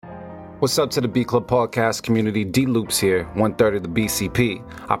What's up to the B Club podcast community? D Loops here, 1/3 of the BCP.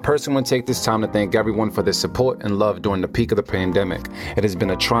 I personally want to take this time to thank everyone for their support and love during the peak of the pandemic. It has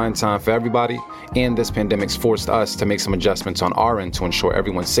been a trying time for everybody, and this pandemic's forced us to make some adjustments on our end to ensure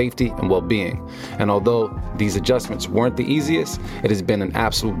everyone's safety and well-being. And although these adjustments weren't the easiest, it has been an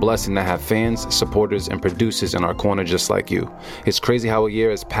absolute blessing to have fans, supporters, and producers in our corner just like you. It's crazy how a year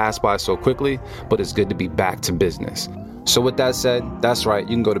has passed by so quickly, but it's good to be back to business. So with that said, that's right,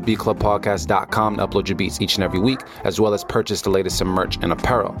 you can go to bclubpodcast.com to upload your beats each and every week, as well as purchase the latest in merch and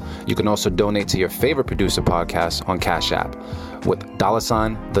apparel. You can also donate to your favorite producer podcast on Cash App with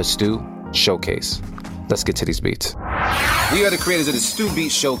 $The Stew Showcase. Let's get to these beats. We are the creators of the Stew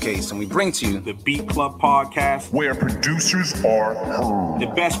Beat Showcase, and we bring to you the Beat Club podcast, where producers are heard. The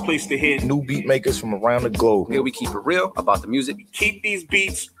best place to hear new beat makers from around the globe. Here we keep it real about the music. We keep these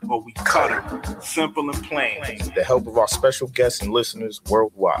beats, or we cut them. Simple and plain. With the help of our special guests and listeners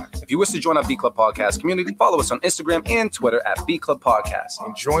worldwide. If you wish to join our Beat Club podcast community, follow us on Instagram and Twitter at Beat Club Podcast.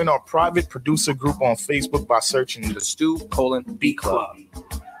 And join our private producer group on Facebook by searching the Stew Beat Club.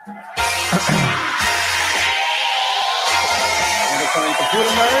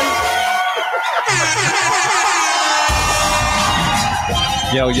 Computer man.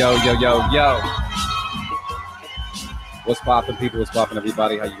 Yo. What's poppin', people? What's poppin',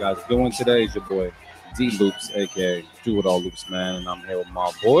 everybody? How you guys doing today? It's your boy D Loops, aka Do It All Loops, man, and I'm here with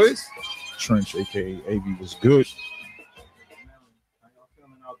my boys. Trench, aka AV was good. How y'all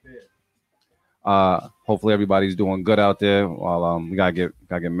feeling out there? Hopefully everybody's doing good out there. While we gotta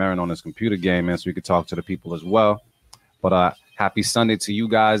get Marin on this computer game, man, so we could talk to the people as well. But happy Sunday to you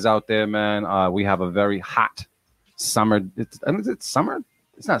guys out there, man. We have a very hot summer. Is it summer?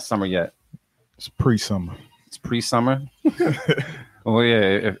 It's not summer yet. It's pre-summer. It's pre-summer. Oh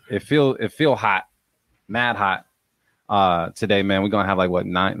yeah, it feel hot, mad hot. Today, man, we're gonna have like what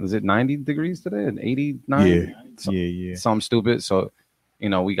 90 degrees today? And 89? Yeah. Something stupid. So,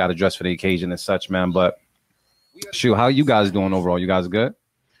 we got to dress for the occasion and such, man. But shoot, how you guys doing overall? You guys good?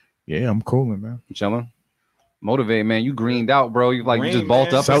 Yeah, I'm cooling, man. Chilling. Motivate, man. You greened out, bro. You just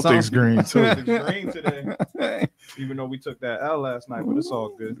bulked up. Celtics green too. Celtics green today. Even though we took that L last night, but it's all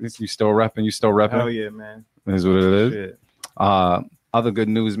good. You still repping? Hell yeah, man. Is what it is. Shit. Other good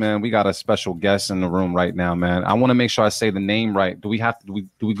news, man. We got a special guest in the room right now, man. I want to make sure I say the name right. Do we have to?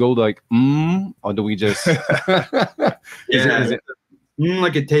 Do we go like or do we just? Is it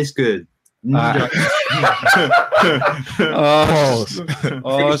like it tastes good. Shit,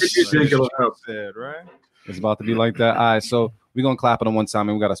 right? It's about to be like that. All right, so we're gonna clap it on one time,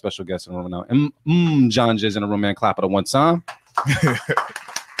 and we got a special guest in the room now. Mjanja's in the room, man. Clap it on one time.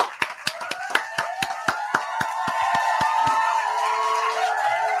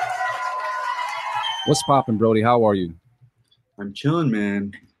 What's poppin', Brody? How are you? I'm chilling,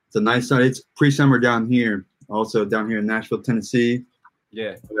 man. It's a nice night. It's pre-summer down here. Also down here in Nashville, Tennessee.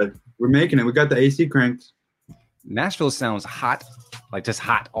 Yeah, but we're making it. We got the AC cranked. Nashville sounds hot, like just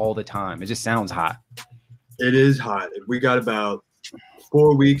hot all the time. It just sounds hot. It is hot. We got about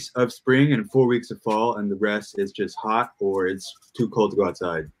 4 weeks of spring and 4 weeks of fall, and the rest is just hot or it's too cold to go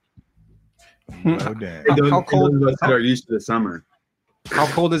outside. Oh, damn. How cold? Are used to the summer. How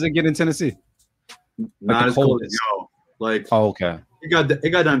cold does it get in Tennessee? Not as cold as no. Like, oh, okay.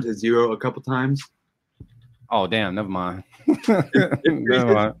 It got down to 0 a couple times. Oh, damn. Never mind.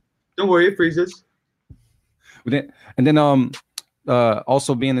 Never mind. Don't worry, it freezes. And then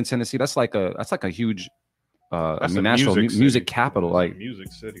also being in Tennessee, that's like a huge national music capital, like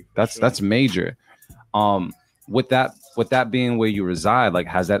music city. That's major. With that being where you reside, like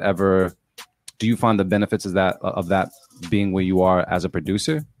do you find the benefits of that being where you are as a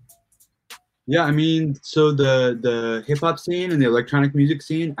producer? Yeah, I mean, so the hip hop scene and the electronic music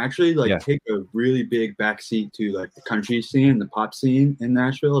scene actually take a really big backseat to like the country scene, the pop scene in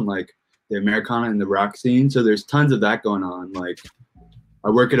Nashville, and like the Americana and the rock scene. So there's tons of that going on. Like, I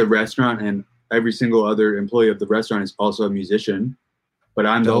work at a restaurant, and every single other employee of the restaurant is also a musician, but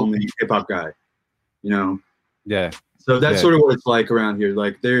I'm the only hip hop guy. Yeah. So that's sort of what it's like around here.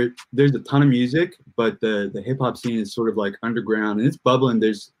 Like there's a ton of music, but the hip hop scene is sort of like underground and it's bubbling.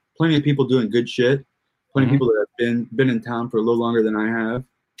 There's plenty of people doing good shit. Plenty of people that have been in town for a little longer than I have,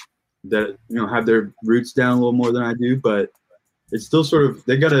 that have their roots down a little more than I do, but it's still sort of,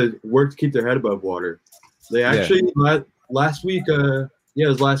 they got to work to keep their head above water. They actually last week, it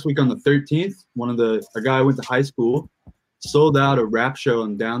was last week on the 13th. A guy I went to high school sold out a rap show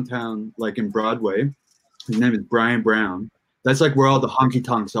in downtown, like in Broadway. His name is Brian Brown. That's like where all the honky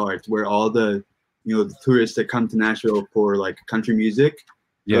tonks are. It's where all the the tourists that come to Nashville for like country music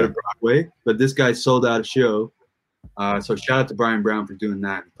go to Broadway. But this guy sold out a show So shout out to Brian Brown for doing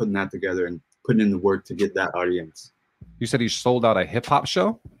that, putting that together, and putting in the work to get that audience. You said he sold out a hip hop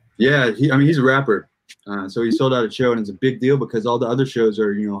show? Yeah, he's a rapper. So he sold out a show, and it's a big deal because all the other shows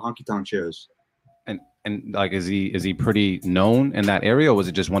are, honky tonk shows. And like, is he pretty known in that area, or was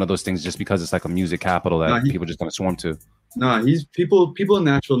it just one of those things just because it's like a music capital that people just gonna swarm to? No, he's people in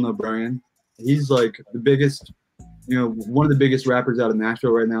Nashville know Brian. He's like the biggest, one of the biggest rappers out of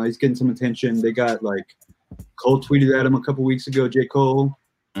Nashville right now. He's getting some attention. They got like Cole tweeted at him a couple weeks ago, J. Cole.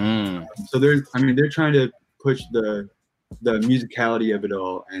 So they're trying to push the musicality of it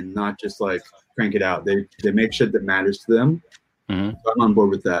all and not just like crank it out. They make shit that matters to them. So I'm on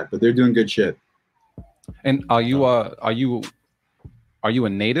board with that, but they're doing good shit. And are you a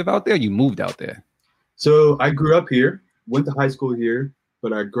native out there? You moved out there? So I grew up here, went to high school here,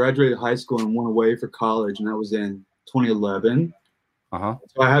 but I graduated high school and went away for college, and that was in 2011. So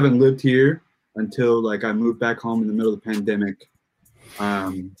I haven't lived here until like I moved back home in the middle of the pandemic,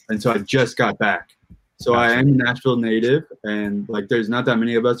 and so I just got back. So I am a Nashville native, and like there's not that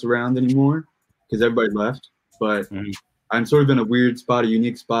many of us around anymore because everybody left. But I'm sort of in a weird spot, a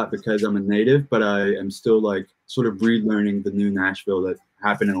unique spot, because I'm a native, but I am still like sort of relearning the new Nashville that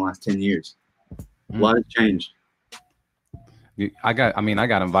happened in the last 10 years. A lot has changed. I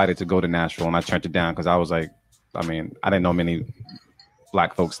got invited to go to Nashville, and I turned it down because I was like, I didn't know many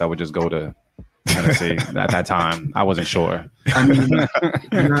Black folks that would just go to Tennessee at that time. I wasn't sure.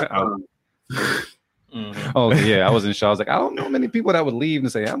 Oh yeah, I wasn't sure. I was like, I don't know many people that would leave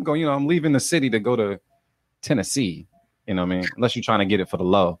and say, I'm leaving the city to go to Tennessee. You know what I mean? Unless you're trying to get it for the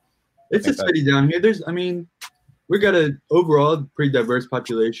low. It's a city down here. We got a overall pretty diverse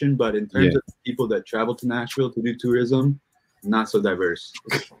population, but in terms of people that travel to Nashville to do tourism, not so diverse.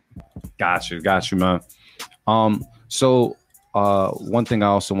 Got you, man. So one thing I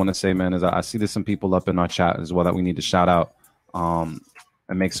also want to say, man, is I see there's some people up in our chat as well that we need to shout out and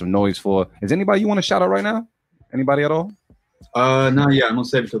make some noise for. Is anybody you want to shout out right now? Anybody at all? No, yeah, I'm gonna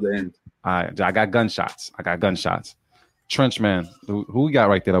save it till the end. All right, I got gunshots. Trench man, who we got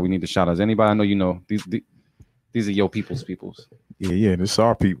right there that we need to shout out? Is anybody I know you know? These are your peoples. Yeah, this is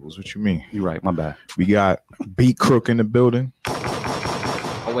our peoples. What you mean? You're right, my bad. We got Beat Crook in the building.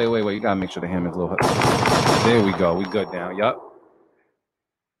 Oh, wait. You gotta make sure the ham is a little There we go. We good now. Yup.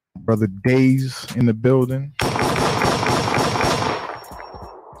 Brother Days in the building.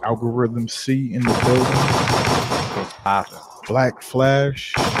 Algorithm C in the building. Black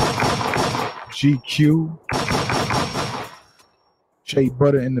Flash. GQ. Shea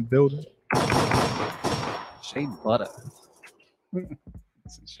Butter in the building. Shea Butter.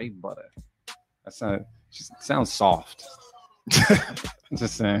 Shea Butter. That sounds soft.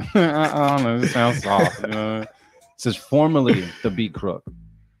 Just saying. I don't know. It sounds soft. It says formerly the Beat Crook.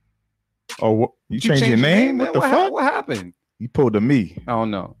 Oh, you changed your name? What the fuck? What happened? You pulled a me. Oh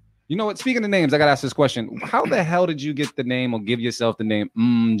no. You know what? Speaking of names, I gotta ask this question. How the hell did you get the name or give yourself the name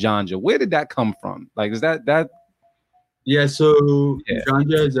Mjanja? Where did that come from? Like, is that? Yeah, so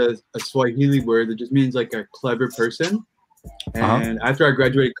Mjanja is a Swahili word that just means like a clever person. And after I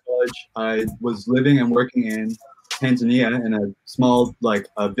graduated college, I was living and working in Tanzania in a small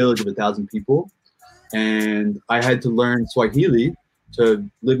a village of 1,000 people, and I had to learn Swahili to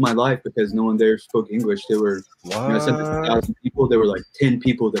live my life because no one there spoke English. There were 1,000 people. There were like 10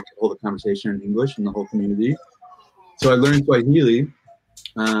 people that could hold a conversation in English in the whole community. So I learned Swahili,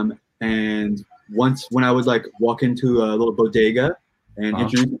 and once when I would walk into a little bodega and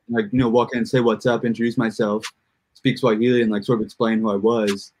introduce, walk in and say what's up, introduce myself, speak Swahili, and sort of explain who I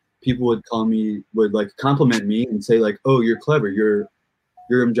was, people would compliment me and say oh, you're clever, you're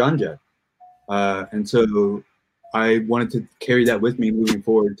Mjanja, and so I wanted to carry that with me moving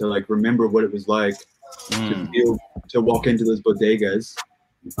forward to remember what it was like to walk into those bodegas,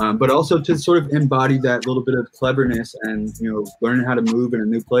 but also to sort of embody that little bit of cleverness and learn how to move in a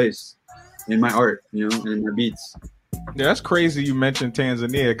new place in my art, and my beats. Yeah, that's crazy you mentioned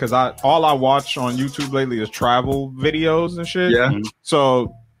Tanzania because all I watch on YouTube lately is travel videos and shit. Yeah.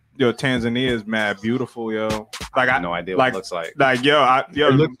 So Tanzania is mad beautiful, yo. I have no idea what it looks like. Look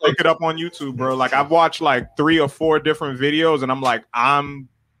it up on YouTube, bro. I've watched 3 or 4 different videos, and I'm like,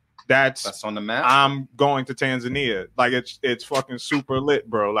 that's on the map. I'm going to Tanzania. It's fucking super lit,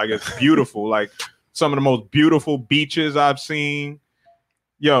 bro. It's beautiful. Some of the most beautiful beaches I've seen.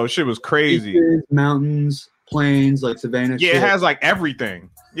 Yo, shit was crazy. Beaches, mountains, plains, savannah. Yeah, it has everything.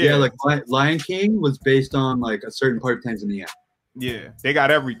 Yeah, Lion King was based on a certain part of Tanzania. Yeah, they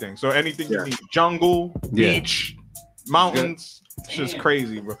got everything. So anything you need, jungle, beach, mountains, it's just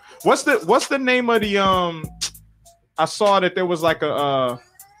crazy, bro. What's the name of the I saw that there was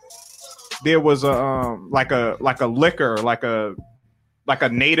there was a liquor, like a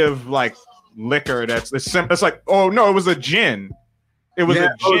native like liquor it's like, oh no, it was a gin. It was a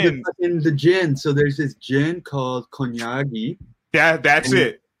gin. The gin. So there's this gin called Konyagi. That's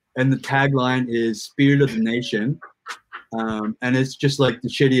it. And the tagline is "Spirit of the Nation," and it's just like the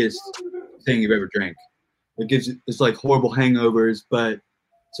shittiest thing you've ever drank. It's like horrible hangovers. But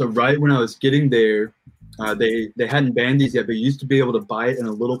so right when I was getting there, they hadn't banned these yet, but you used to be able to buy it in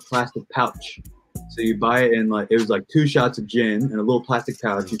a little plastic pouch. So you buy it in it was like 2 shots of gin in a little plastic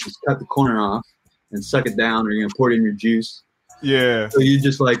pouch. You just cut the corner off and suck it down, or you're gonna pour it in your juice. Yeah. So you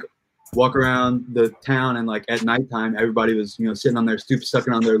just like walk around the town, and like at nighttime, everybody was sitting on their stoop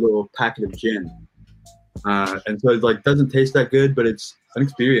sucking on their little packet of gin. And so it like doesn't taste that good, but it's an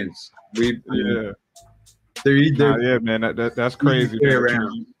experience. Yeah, man, that's crazy.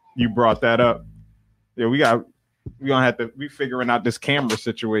 You brought that up. Yeah, we gonna have to be figuring out this camera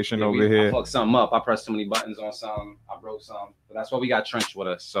situation over here. I fucked something up. I pressed too many buttons on some. I broke some, but that's why we got Trench with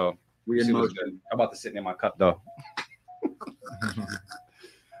us. So we in motion. I'm about to sit near my cup though.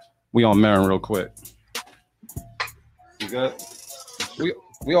 We on Marin real quick. You good?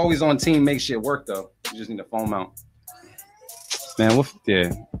 We always on team make shit work though. You just need a phone mount. Man, we'll figure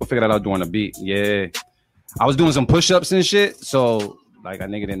that out during the beat. Yeah. I was doing some push-ups and shit, so like a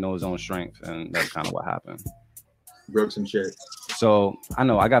nigga didn't know his own strength, and that's kind of what happened. Broke some shit. So I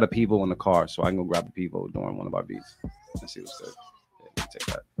know I got a Pivo in the car, so I can go grab a Pivo during one of our beats and see what's good. Yeah, take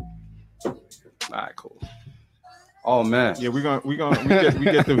that. All right, cool. Oh man. Yeah, we get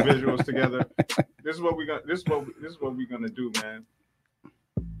the visuals together. This is what we're gonna do, man.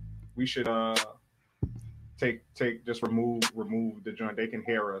 We should just remove the joint. They can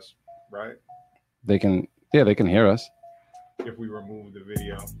hear us, right? They can hear us. If we remove the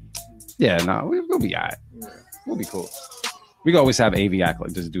video. Yeah, no, we'll be all right. Yeah. We'll be cool. We can always have AV act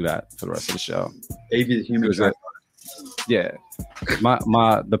like just do that for the rest of the show. AV is human. Yeah.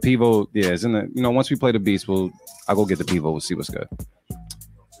 The Pivo, is in the once we play the beats, I'll go get the Pivo, we'll see what's good.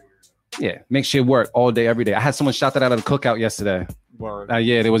 Yeah, make shit work all day, every day. I had someone shout that out of the cookout yesterday.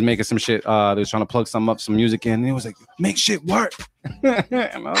 They was making some shit. They was trying to plug some music in, and it was like, make shit work. And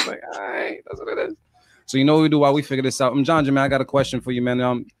I was like, all right, that's what it is. So you know what we do while we figure this out? Mjanja, man, I got a question for you, man.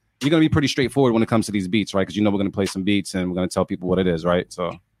 You're gonna be pretty straightforward when it comes to these beats, right? Because we're gonna play some beats and we're gonna tell people what it is, right?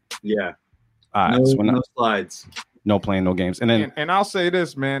 So yeah. All right, no slides. No playing, no games. And I'll say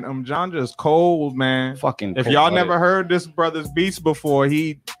this, man. Mjanja is cold, man. Fucking if y'all never heard this brother's beats before,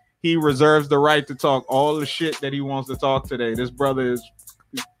 he reserves the right to talk all the shit that he wants to talk today. This brother is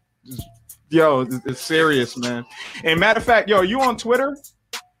it's serious, man. And matter of fact, you on Twitter?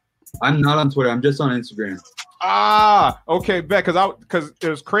 I'm not on Twitter. I'm just on Instagram. Okay, bet. Because it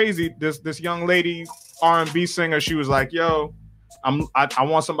was crazy. This young lady R&B singer, she was like, "Yo, I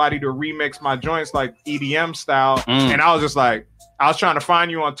want somebody to remix my joints like EDM style," and I was just like, I was trying to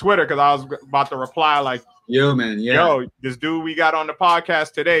find you on Twitter because I was about to reply like, "Yo, man, yeah, yo, this dude we got on the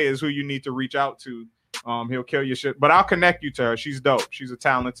podcast today is who you need to reach out to. He'll kill your shit, but I'll connect you to her. She's dope. She's a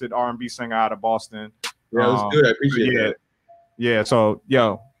talented R&B singer out of Boston. Yeah, that's good. I appreciate that. Yeah.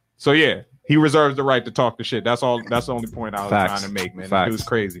 So yeah, he reserves the right to talk the shit. That's all. That's the only point I was trying to make, man. It was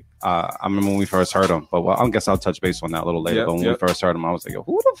crazy. I remember when we first heard him, but I guess I'll touch base on that a little later. But when we first heard him, I was like, yo,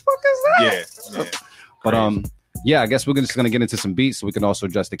 who the fuck is that? Yeah. But I guess we're just gonna get into some beats so we can also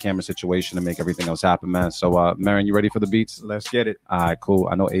adjust the camera situation and make everything else happen, man. So Marin, you ready for the beats? Let's get it. All right, cool.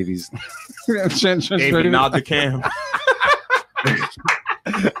 I know AV's AV nod the cam.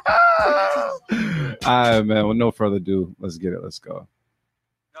 All right, man. With no further ado, let's get it. Let's go.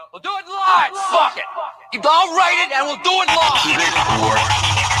 We'll do it live. Fuck it. I'll write it and we'll do it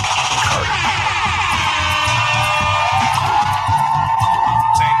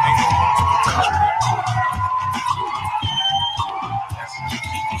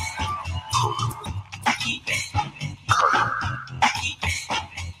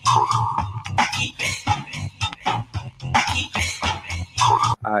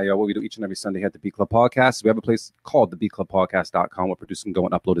What we do each and every Sunday here at the Beat Club Podcast. We have a place called thebeatclubpodcast.com where producers can go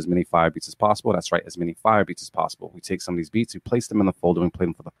and upload as many fire beats as possible. That's right, as many fire beats as possible. We take some of these beats, we place them in the folder, and play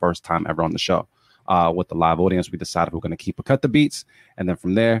them for the first time ever on the show. With the live audience, we decide if we're going to keep or cut the beats. And then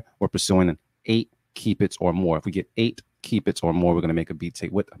from there, we're pursuing an 8 keep it's or more. If we get 8 keep it's or more, we're going to make a beat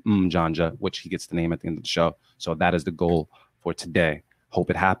tape with Mjanja, which he gets the name at the end of the show. So that is the goal for today. Hope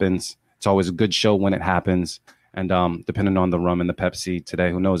it happens. It's always a good show when it happens. And depending on the rum and the Pepsi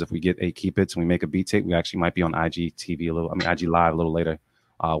today, who knows, if we get 8 keep it's and we make a beat tape, we actually might be on IG Live a little later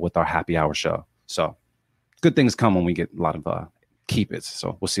with our happy hour show. So good things come when we get a lot of keep it's.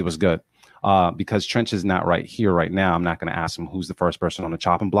 So we'll see what's good. Because Trench is not right here right now, I'm not going to ask him who's the first person on the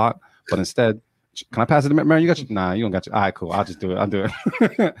chopping block, but instead, can I pass it to Mary? You got your, nah, you don't got your. All right, cool. I'll just do it. I'll do it.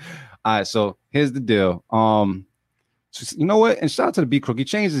 All right, so here's the deal. So you know what? And shout out to the Beat Crook. He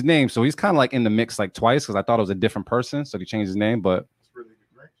changed his name, so he's kind of like in the mix like twice because I thought it was a different person, so he changed his name. But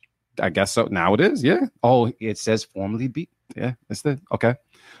I guess so. Now it is, yeah. Oh, it says formerly Beat. Yeah, it's the okay.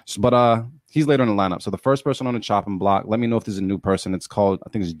 So, but he's later in the lineup. So the first person on the chopping block. Let me know if there's a new person. It's called, I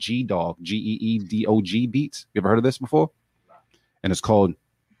think it's G Dog, Geedog Beats. You ever heard of this before? And it's called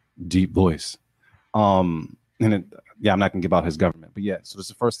Deep Voice. And it, yeah, I'm not gonna give out his government, but yeah. So this is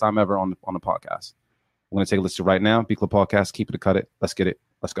the first time ever on the podcast. We're gonna take a listen right now. Beat Club Podcast. Keep it or cut it. Let's get it.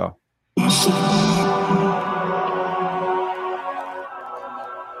 Let's go.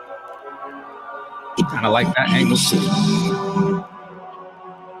 Kind of like that angle.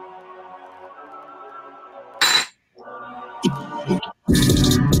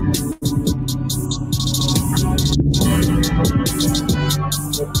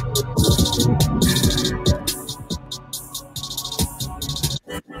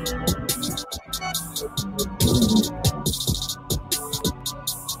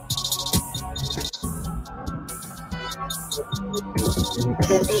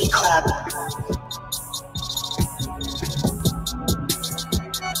 The Beat Club.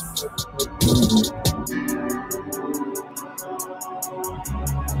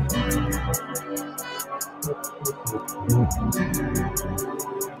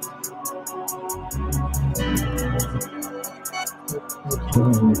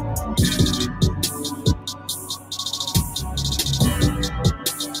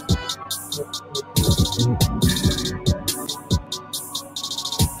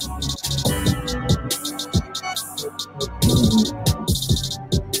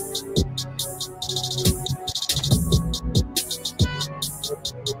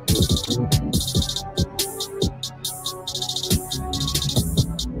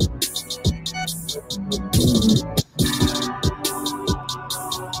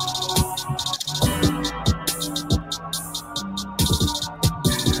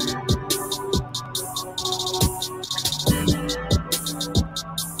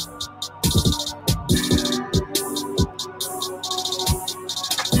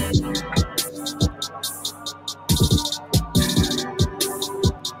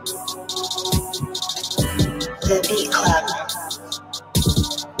 The Beat Club.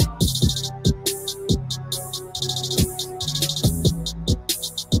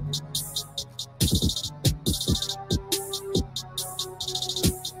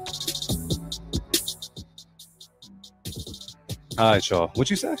 All right, y'all. What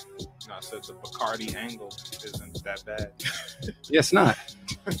you say? No, I said the Bacardi angle isn't that bad. Yeah, it's not.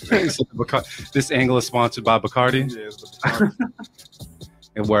 This angle is sponsored by Bacardi. Yeah, it's the Bacardi.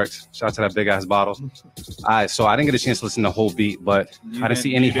 It works. Shout out to that big ass bottle. All right, so I didn't get a chance to listen to the whole beat, but I didn't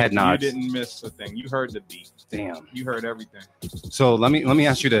see any head nods. You didn't miss a thing. You heard the beat. Damn. You heard everything. So let me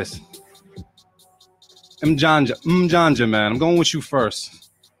ask you this. Mjanja, man, I'm going with you first.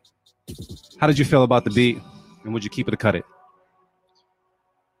 How did you feel about the beat, and would you keep it or cut it?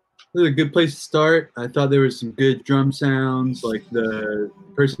 It was a good place to start. I thought there was some good drum sounds. Like the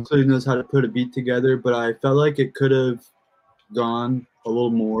person clearly knows how to put a beat together, but I felt like it could have gone a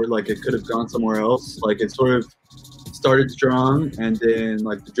little more. Like it could have gone somewhere else. Like it sort of started strong, and then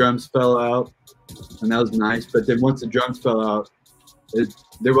like the drums fell out, and that was nice. But then once the drums fell out,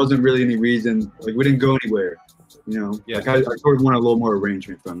 there wasn't really any reason. Like we didn't go anywhere, you know. Yeah. Like I sort of want a little more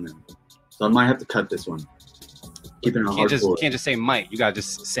arrangement from them, so I might have to cut this one. Keeping it hardcore. You can't just say might. You gotta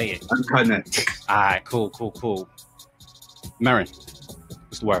just say it. I'm cutting it. All right, cool. Marin,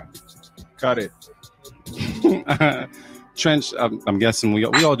 what's the word? Cut it. Trench, I'm guessing we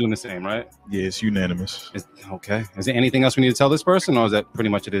all doing the same, right? Yeah, it's unanimous. Okay. Is there anything else we need to tell this person, or is that pretty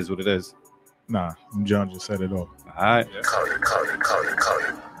much it is what it is? Nah, John just said it all. All right. Yeah. Cut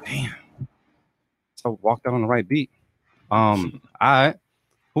it. Damn. So walked out on the right beat. All right.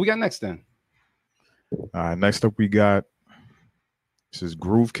 Who we got next then? Next up we got, this is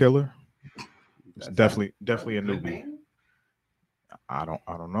Groove Killer. It's definitely a newbie. I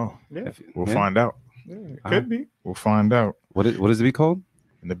don't know. Yeah. We'll find out. Yeah, it could be. We'll find out. What is the beat called?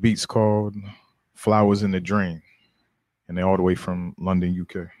 And the beat's called Flowers in the Dream. And they're all the way from London,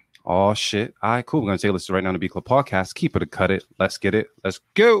 UK. Oh shit. All right, cool. We're gonna take a listen right now to Beat Club Podcast. Keep it or cut it. Let's get it. Let's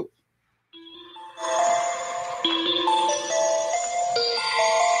go.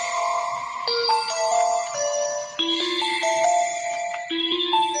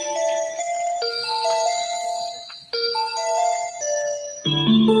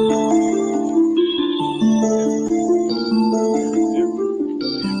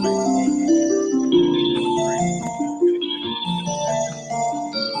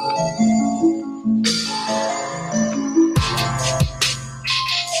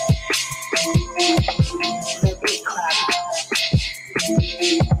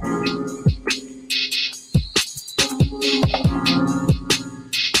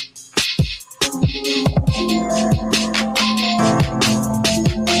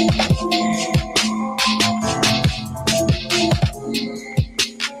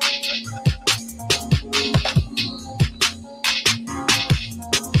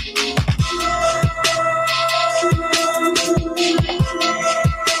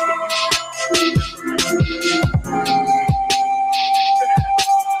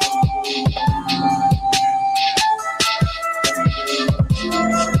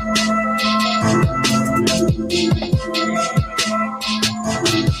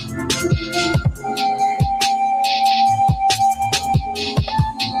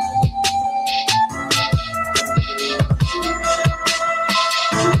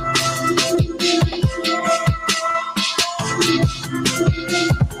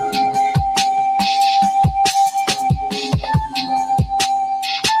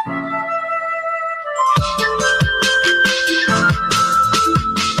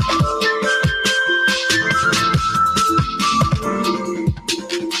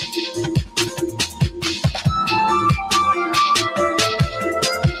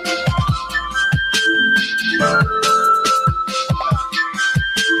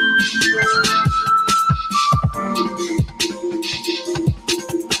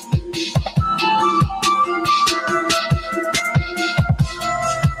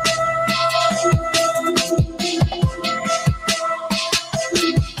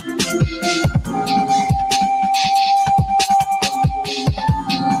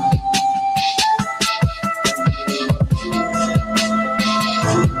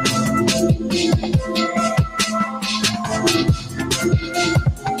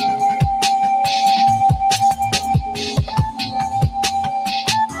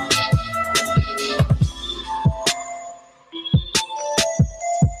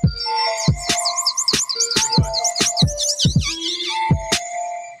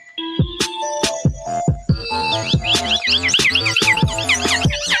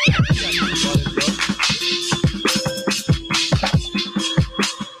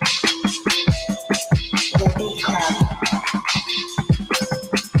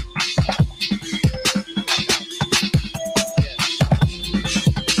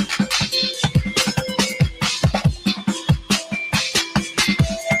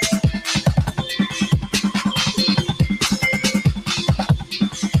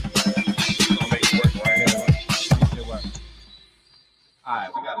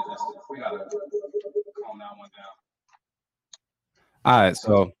 we gotta calm that one down. All right,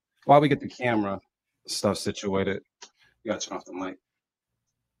 so while we get the camera stuff situated, you gotta turn off the mic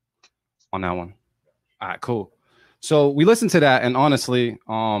on that one. All right, cool. So we listened to that, and honestly,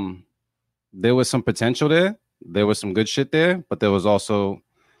 there was some potential there. There was some good shit there, but there was also,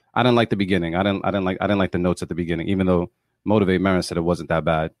 I didn't like the beginning. I didn't like the notes at the beginning, even though Motivate Marin said it wasn't that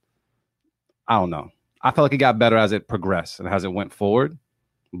bad. I don't know. I felt like it got better as it progressed and as it went forward,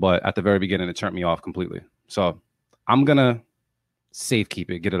 but at the very beginning, it turned me off completely. So I'm gonna safe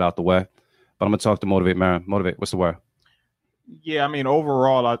keep it, get it out the way. But I'm gonna talk to Motivate Marin. Motivate, what's the word? Yeah, I mean,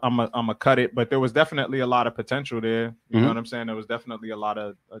 overall, I'm a cut it, but there was definitely a lot of potential there. You know what I'm saying? There was definitely a lot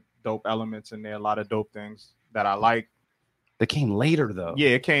of dope elements in there, a lot of dope things that I like. They came later, though. Yeah,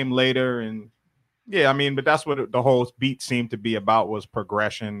 it came later, and yeah, I mean, but that's what the whole beat seemed to be about, was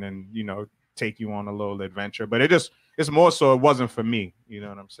progression and, you know, take you on a little adventure. But it's more so it wasn't for me. You know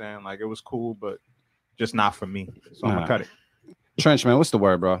what I'm saying? Like, it was cool, but just not for me. So I'm gonna cut it. Trench, man, what's the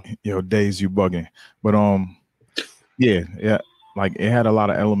word, bro? Yo, Days, you bugging. But yeah, like it had a lot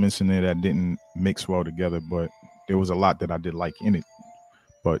of elements in there that didn't mix well together, but there was a lot that I did like in it.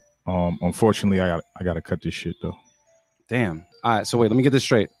 But unfortunately, I gotta cut this shit though. Damn. All right, so wait, let me get this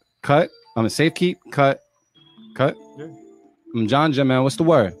straight. Cut. I'm a safe keep. Cut. Yeah. Mjanja, man, what's the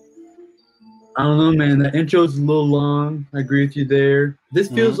word? I don't know, man. The intro's a little long. I agree with you there. This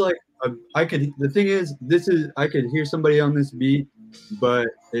feels like I could. The thing is, I could hear somebody on this beat, but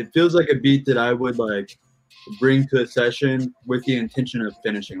it feels like a beat that I would like bring to a session with the intention of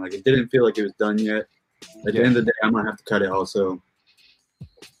finishing. Like, it didn't feel like it was done yet. At the end of the day, I'm gonna have to cut it also.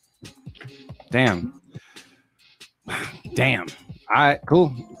 Damn. All right,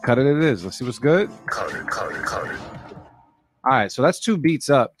 cool. Cut it is. Let's see what's good. Cut it. All right, so that's 2 beats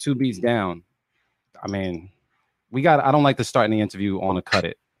up, 2 beats down. I mean, I don't like to start in the interview on a cut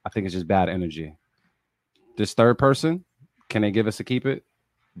it. I think it's just bad energy. This third person, can they give us a keep it?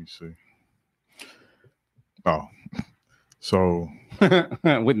 Let me see. Oh, so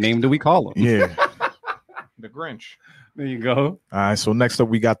what name do we call him? Yeah. The Grinch. There you go. All right, so next up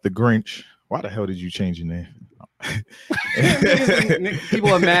we got the Grinch. Why the hell did you change your name?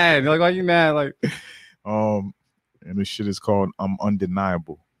 People are mad. They're like, why are you mad? Like, and this shit is called I'm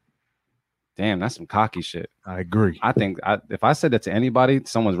Undeniable. Damn, that's some cocky shit. I agree. I think if I said that to anybody,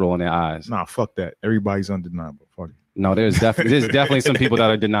 someone's rolling their eyes. Nah, fuck that. Everybody's undeniable. Fuck it. No, there's definitely some people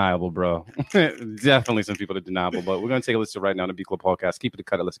that are deniable, bro. Definitely some people that are deniable. But we're gonna take a listen right now to B Club Podcast. Keep it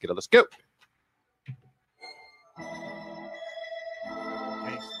cut it. Let's get it. Let's go.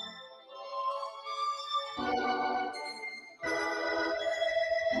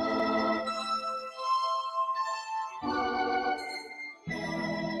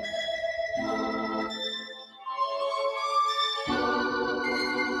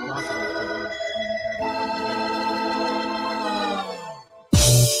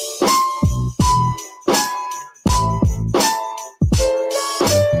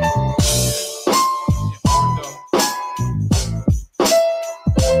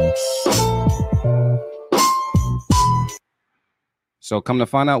 So come to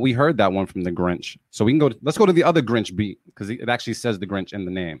find out, we heard that one from the Grinch. So we can go. Let's go to the other Grinch beat because it actually says the Grinch in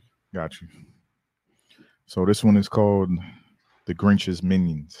the name. Got you. So this one is called The Grinch's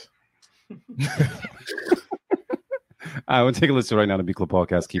Minions. All right, we'll take a listen right now to B Club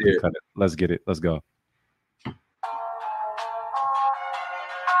Podcast. Keep it cut it. Let's get it. Let's go.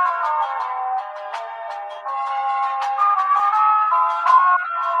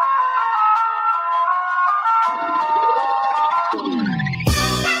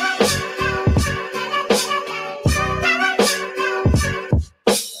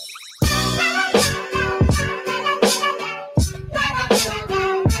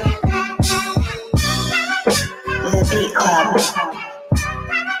 Beat Club.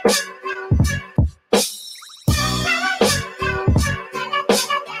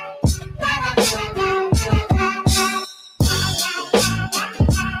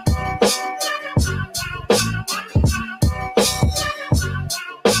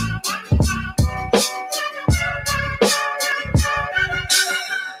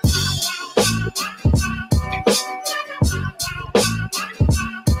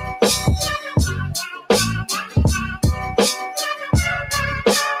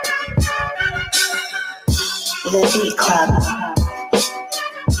 The Beat Club.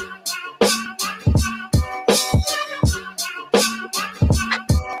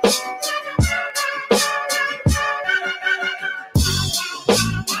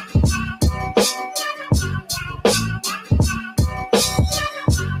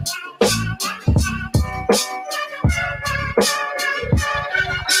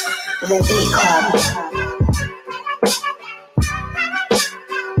 The Beat Club.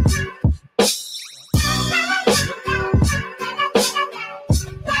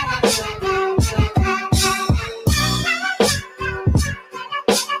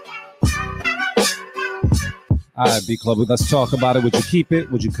 All right, B Club, let's talk about it. Would you keep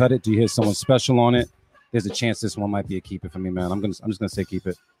it? Would you cut it? Do you hear someone special on it? There's a chance this one might be a keep it for me, man. I'm just gonna say keep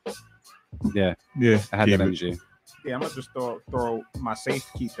it. Yeah, Yeah, I had keep that it. energy. Yeah, I'm gonna just throw my safe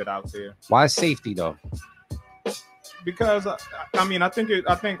keep it out there Why safety though? because I mean I think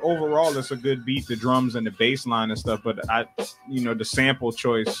overall it's a good beat, the drums and the bass line and stuff. But the sample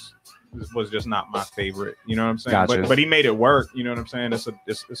choice was just not my favorite. You know what I'm saying? Gotcha. But he made it work. You know what I'm saying?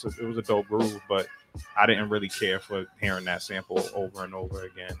 It was a dope groove, but I didn't really care for hearing that sample over and over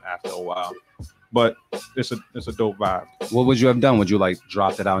again after a while. But it's a dope vibe. What would you have done? Would you like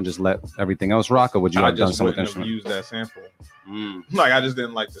dropped it out and just let everything else rock, or would you I have done just something wouldn't have different? used that sample. Like I just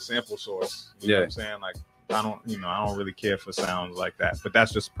didn't like the sample source. You know what Yeah. I'm saying? Like I don't really care for sounds like that. But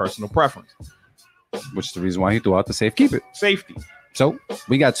that's just personal preference. Which is the reason why he threw out the safe keep it. Safety. So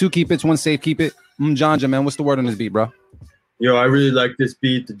we got 2 keep it's, 1 safe keep it. Mjanja, man, what's the word on this beat, bro? Yo, I really like this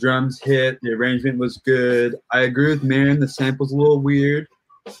beat. The drums hit. The arrangement was good. I agree with Marin. The sample's a little weird.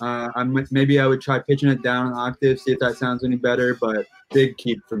 Maybe I would try pitching it down an octave, see if that sounds any better. But big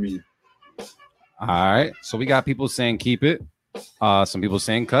keep for me. All right. So we got people saying keep it. Some people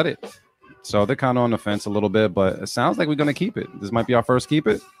saying cut it. So they're kind of on the fence a little bit, but it sounds like we're gonna keep it. This might be our first keep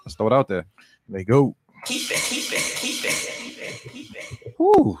it. Let's throw it out there. They go. Keep it, keep it, keep it, keep it, keep it.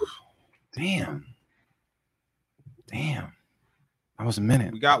 Whew. Damn. That was a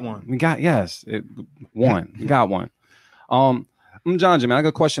minute. We got one. We got one. We got one. Mjanja, man, I got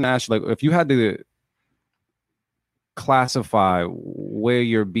a question to ask you. Like, if you had to classify where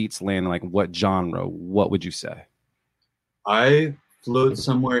your beats land, like what genre, what would you say? I float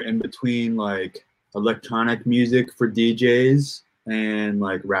somewhere in between like electronic music for DJs and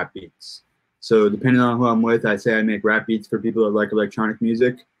like rap beats. So depending on who I'm with, I say I make rap beats for people that like electronic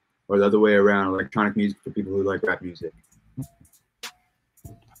music, or the other way around, electronic music for people who like rap music.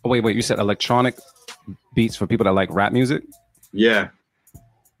 Oh, wait, you said electronic beats for people that like rap music? Yeah.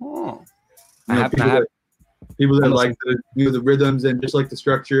 Oh. People that like the rhythms and just like the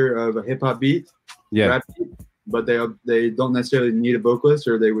structure of a hip hop beat, yeah, rap beat, but they don't necessarily need a vocalist,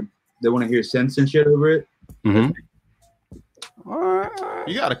 or they want to hear synths and shit over it. Mm-hmm.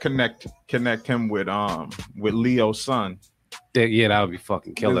 You gotta connect him with Leo's son. Yeah, that would be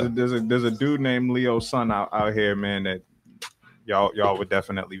fucking killer. There's a dude named Leo's son out here, man, that y'all would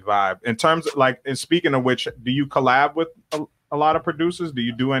definitely vibe. In terms of like, and speaking of which, do you collab with a lot of producers? Do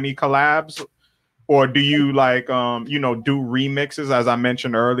you do any collabs, or do you like do remixes? As I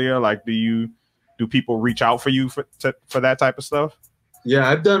mentioned earlier, like do people reach out for you for that type of stuff? Yeah,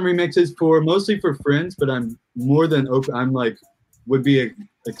 I've done remixes mostly for friends, but I'm more than open. I'm like would be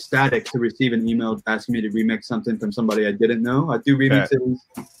ecstatic to receive an email asking me to remix something from somebody I didn't know. I do remixes.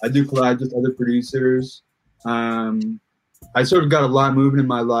 I do collabs with other producers. I sort of got a lot moving in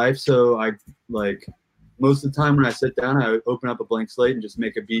my life, so I like most of the time when I sit down, I open up a blank slate and just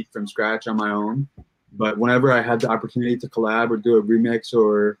make a beat from scratch on my own. But whenever I had the opportunity to collab or do a remix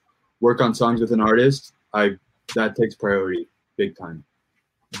or work on songs with an artist, that takes priority big time.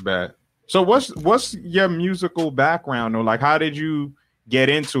 Bet. So what's your musical background, or like how did you get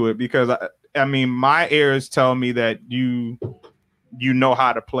into it? Because I mean, my ears tell me that you know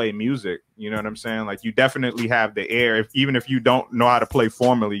how to play music. You know what I'm saying? Like you definitely have the air. Even if you don't know how to play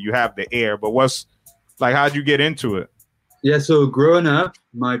formally, you have the air. But how'd you get into it? Yeah, so growing up,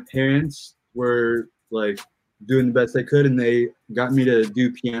 my parents were like doing the best they could, and they got me to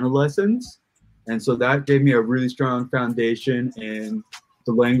do piano lessons. And so that gave me a really strong foundation in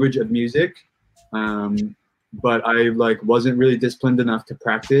the language of music. But I wasn't really disciplined enough to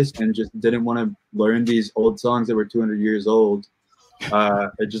practice, and just didn't want to learn these old songs that were 200 years old.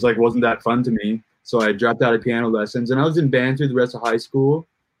 It just wasn't that fun to me. So I dropped out of piano lessons, and I was in band through the rest of high school.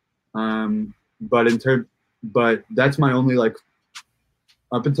 But that's my only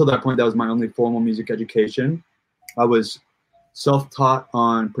up until that point, that was my only formal music education. I was self-taught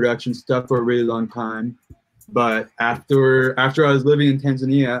on production stuff for a really long time. But after I was living in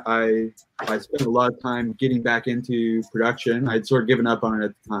Tanzania, I spent a lot of time getting back into production. I'd sort of given up on it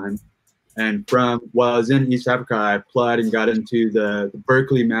at the time. And while I was in East Africa, I applied and got into the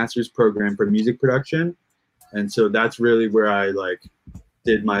Berkeley Master's Program for music production. And so that's really where I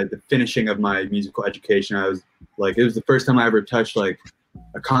did the finishing of my musical education. I was it was the first time I ever touched a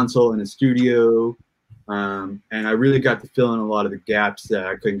console in a studio. And I really got to fill in a lot of the gaps that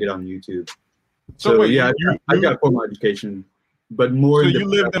I couldn't get on YouTube. So wait, yeah, I got formal education. but more. So you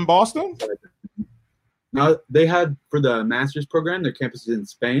lived in Boston? Now they had for the master's program, their campus is in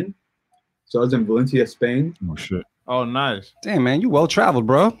Spain. So I was in Valencia, Spain. Oh shit! Oh, nice. Damn, man, you well traveled,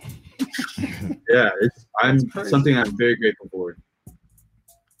 bro. Yeah, I'm something I'm very grateful for.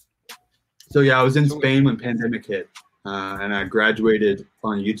 So yeah, I was in Spain when pandemic hit, and I graduated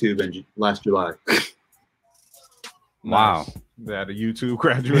on YouTube in last July. Wow. That a YouTube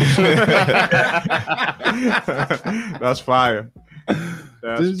graduation. That's fire.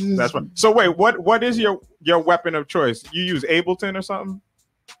 That's fire. So wait, what is your weapon of choice? You use Ableton or something?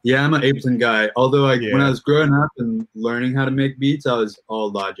 Yeah, I'm an Ableton guy. Although when I was growing up and learning how to make beats, I was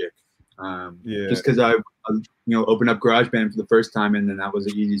all Logic. Just because I opened up GarageBand for the first time, and then that was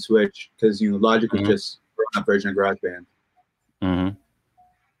an easy switch because Logic was just a grown-up version of GarageBand. Mm-hmm.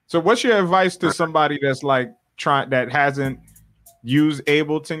 So what's your advice to somebody that's like that hasn't used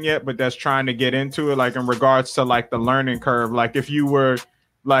Ableton yet, but that's trying to get into it, like in regards to like the learning curve? Like if you were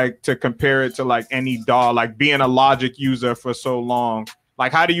like to compare it to like any DAW, like being a Logic user for so long,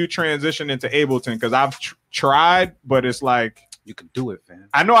 like how do you transition into Ableton? Because I've tried, but it's like you could do it, man.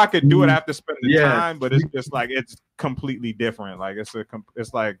 I know I could do it. I have to spend the time, but it's just like it's completely different. Like it's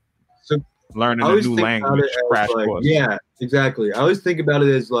like learning a new language. Crash course. Yeah, exactly. I always think about it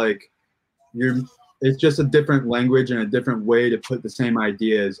as like it's just a different language and a different way to put the same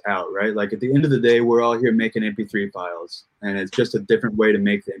ideas out, right? Like at the end of the day, we're all here making MP3 files, and it's just a different way to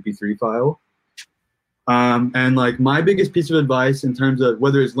make the MP3 file. And like my biggest piece of advice in terms of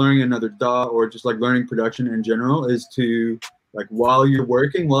whether it's learning another DAW or just like learning production in general is to like while you're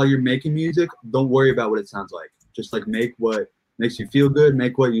making music, don't worry about what it sounds like. Just like make what makes you feel good,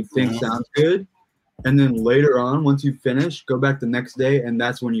 make what you think sounds good. And then later on, once you finish, go back the next day, and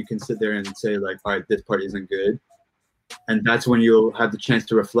that's when you can sit there and say like, all right, this part isn't good. And that's when you'll have the chance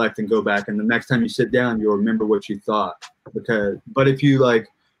to reflect and go back. And the next time you sit down, you'll remember what you thought. But if you like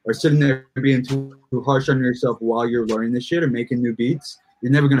are sitting there being too harsh on yourself while you're learning this shit or making new beats,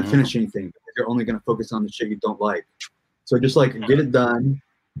 you're never gonna finish anything because you're only gonna focus on the shit you don't like. So just like get it done,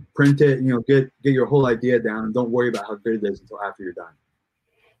 print it, get your whole idea down, and don't worry about how good it is until after you're done.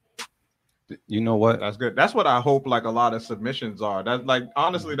 You know what? That's good. That's what I hope like a lot of submissions are. That's like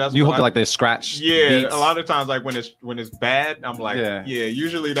honestly, that's you hope like they scratch. Yeah, beats. A lot of times like when it's bad, I'm like, yeah.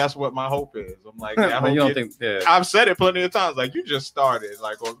 Usually that's what my hope is. I'm like, I've said it plenty of times. Like you just started,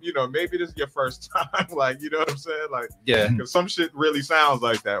 like, or maybe this is your first time. Like, you know what I'm saying? Like, because some shit really sounds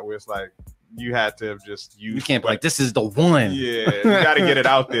like that, where it's like you had to just use. You can't be like, this is the one. Yeah, you got to get it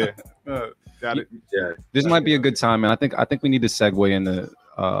out there. This might be a good time, man. I think we need to segue into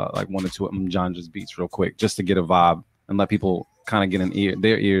like one or two of Mjanja's beats real quick, just to get a vibe and let people kind of get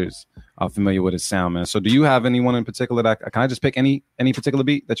their ears familiar with his sound, man. So do you have anyone in particular that can I just pick any particular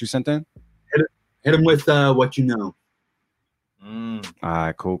beat that you sent in? Hit him with What You Know. All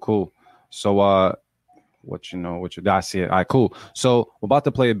right, cool. So what I see it. All right, cool. So we're about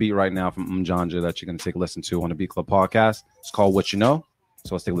to play a beat right now from Mjanja that you're gonna take a listen to on the Beat Club podcast. It's called What You Know.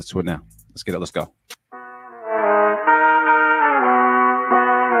 So let's take a listen to it now. Let's get it. Let's go.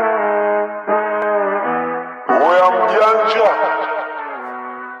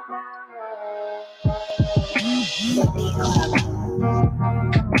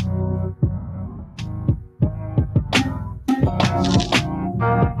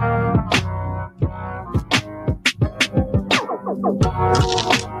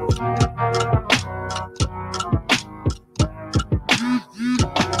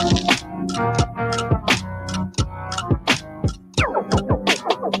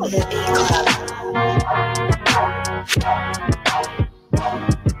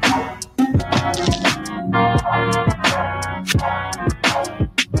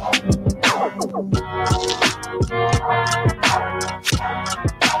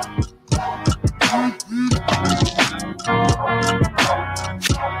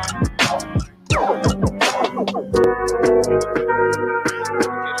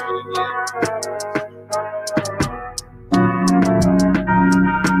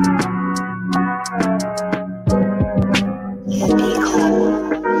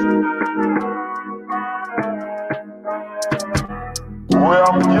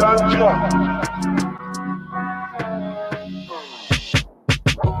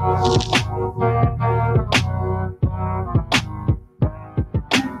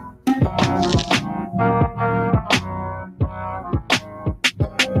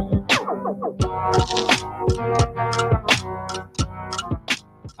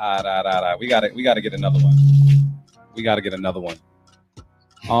 We gotta get another one.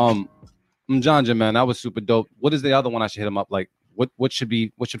 Mjanja, man, that was super dope. What is the other one I should hit him up? Like, what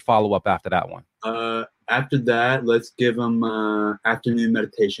should follow up after that one? After that, let's give them afternoon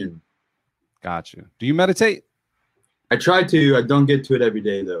meditation. Got you. Do you meditate? I try to. I don't get to it every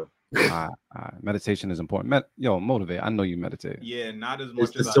day though. Meditation is important. Motivate. I know you meditate. Yeah, not as much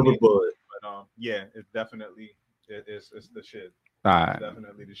It's as the silver I need, bullet. but yeah, it's definitely it's the shit. All right. It's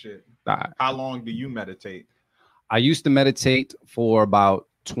definitely the shit. All right. How long do you meditate? I used to meditate for about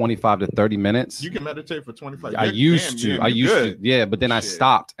 25 to 30 minutes. You can meditate for 25. I used to. Yeah, but then I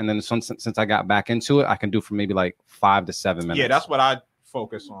stopped, and then since I got back into it, I can do for maybe like 5 to 7 minutes. Yeah, that's what I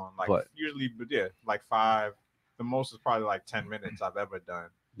focus on. Like usually, but yeah, like 5. The most is probably like 10 minutes I've ever done.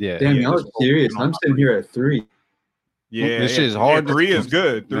 Yeah. Damn, y'all are serious. I'm sitting here at 3. Yeah, this shit is hard. 3 is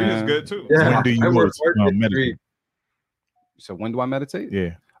good. 3 is good too. Yeah, when do you meditate? So when do I meditate?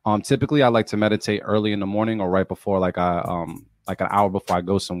 Yeah. Typically I like to meditate early in the morning or right before, like an hour before I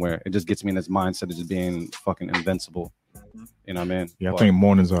go somewhere. It just gets me in this mindset of just being fucking invincible. You know what I mean? Yeah, I think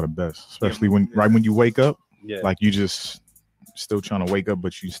mornings are the best, especially when you wake up. Yeah. Like you just still trying to wake up,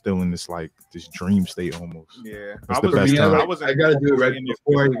 but you still in this dream state almost. Yeah. That's the best time. I gotta do it right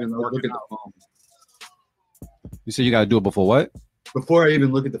before I even look at the phone. You say you gotta do it before what? Before I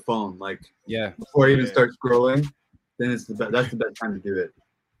even look at the phone, like before I even start scrolling, then that's the best time to do it.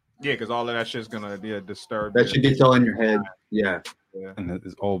 Yeah, because all of that shit's gonna disturb. That shit gets all in your head. Yeah. And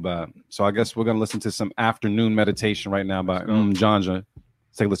it's all bad. So I guess we're gonna listen to some afternoon meditation right now by Mjanja.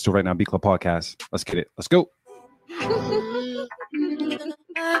 Let's listen to it right now. B Club Podcast. Let's get it. Let's go.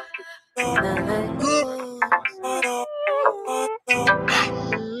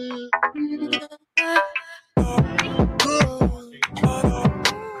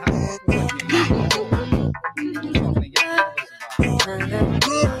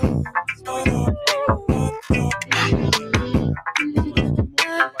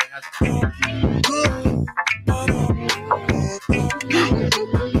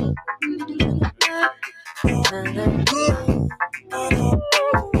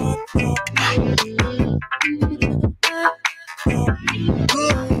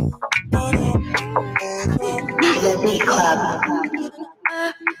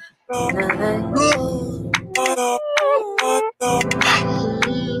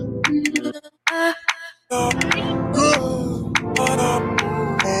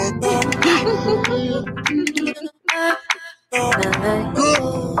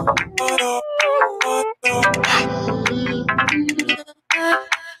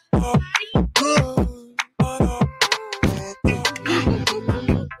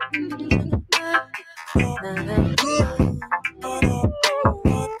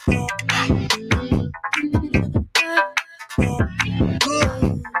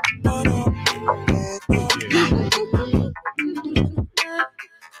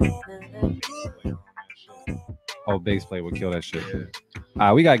 Oh, bass play would kill that shit.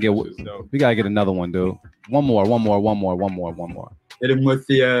 We gotta get another one, dude. One more. Hit him with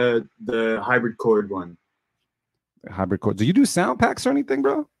the hybrid chord one. Hybrid chord. Do you do sound packs or anything,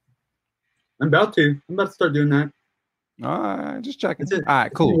 bro? I'm about to start doing that. All right, just checking. All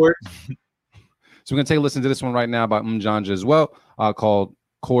right, cool. So we're gonna take a listen to this one right now by Mjanja as well, called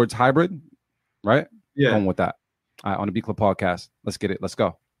Chords Hybrid. Right? Yeah. Going with that. All right, on the B Club Podcast. Let's get it. Let's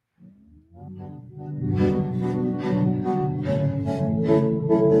go.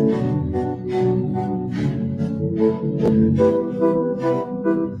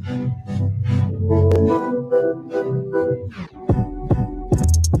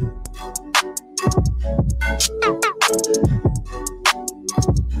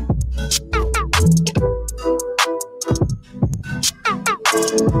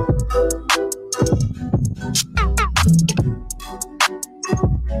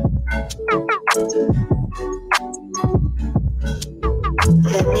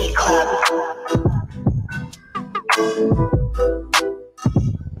 The B Club.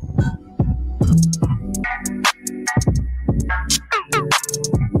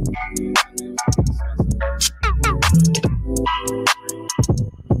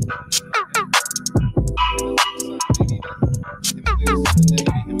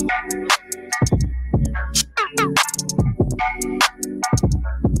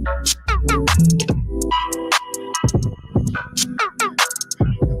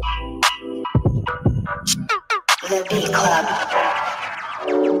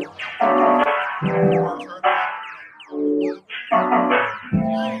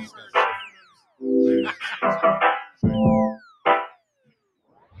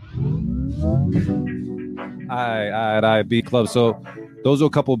 All right, B Club. So those are a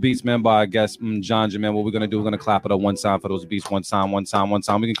couple of beats, man, by I guess Mjanja, man. What we're gonna do, we're gonna clap it up one time for those beats. One time. We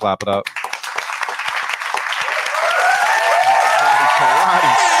can clap it up.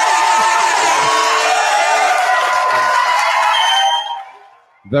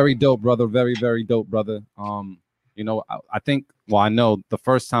 Very dope, brother. Very, very dope, brother. You know, I think. Well, I know the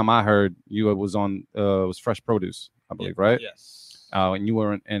first time I heard you, it was on was Fresh Produce, I believe, right? Yes. And you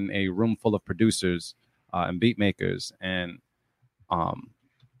were in a room full of producers and beat makers, and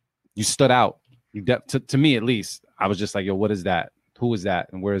you stood out. To me, at least, I was just like, yo, what is that? Who is that?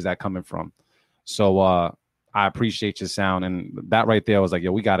 And where is that coming from? So I appreciate your sound, and that right there, I was like,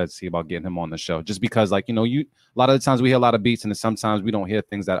 yo, we got to see about getting him on the show, just because, like, you know, a lot of the times we hear a lot of beats, and then sometimes we don't hear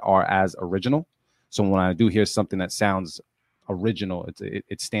things that are as original. So when I do hear something that sounds original,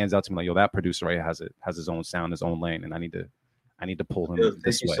 it stands out to me, like, yo, that producer right here has his own sound, his own lane, and I need to pull him this way.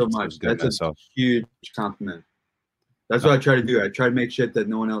 Thank you so much. Good, That's man. a huge compliment. That's what I try to do. I try to make shit that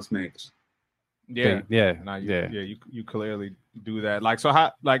no one else makes. Yeah. You clearly do that. Like, so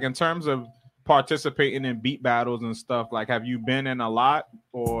how, like, in terms of participating in beat battles and stuff, like, have you been in a lot,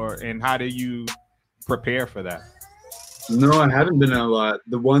 and how do you prepare for that? No, I haven't been in a lot.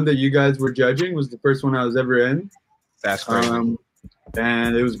 The one that you guys were judging was the first one I was ever in. That's crazy.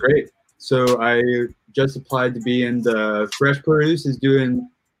 And it was great. So I just applied to be in the Fresh Produce is doing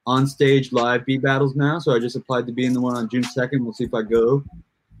on stage live beat battles now. So I just applied to be in the one on June 2nd. We'll see if I go.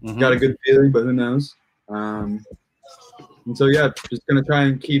 Mm-hmm. Got a good feeling, but who knows? And so yeah, just gonna try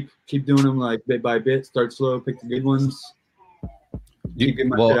and keep doing them like bit by bit. Start slow, pick the good ones. Keep getting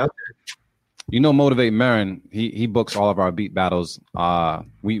my shit out there. You know, Motivate Marin, he books all of our beat battles.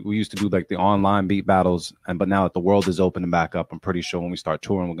 We used to do like the online beat battles, but now that the world is opening back up, I'm pretty sure when we start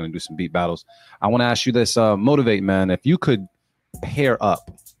touring, we're gonna do some beat battles. I want to ask you this, Motivate, man, if you could pair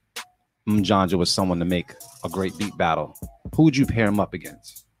up Mjanja with someone to make a great beat battle, who would you pair him up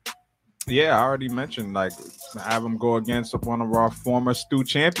against? Yeah, I already mentioned, like, have him go against one of our former Stu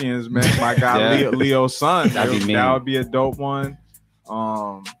champions, man. My guy Leo's son. That would be a dope one.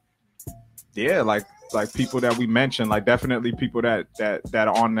 Yeah, like people that we mentioned, like, definitely people that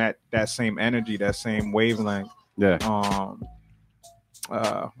are on that same energy, that same wavelength. Yeah.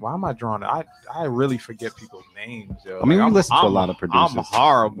 Why am I drawing it? I really forget people's names, yo. I mean, we listen to a lot of producers. I'm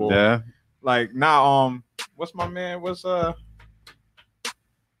horrible. Yeah. Like, now, what's my man? You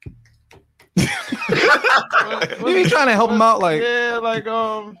ain't trying to help him out, like, yeah, like,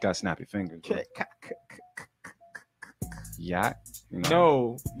 got snappy fingers. Yeah.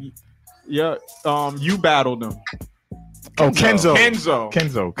 No. Yeah. You battled him. Oh, Kenzo.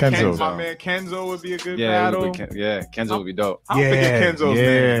 My man Kenzo would be a good battle. Kenzo would be dope. I'll forget Kenzo's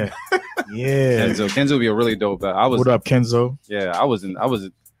name. Yeah. Kenzo would be a really dope battle. What up, Kenzo? Yeah,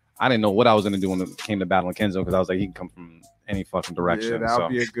 I didn't know what I was gonna do when it came to battling Kenzo, because I was like, he can come from any fucking direction. Yeah, that would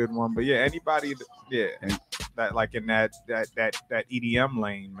be a good one. But yeah, anybody, that like in that EDM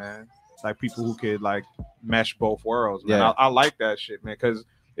lane, man. Like, people who could, like, mesh both worlds, man. Yeah. I like that shit, man, because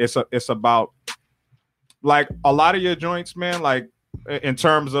it's about, like, a lot of your joints, man, like, in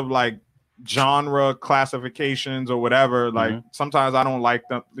terms of, like, genre classifications or whatever, like, sometimes I don't like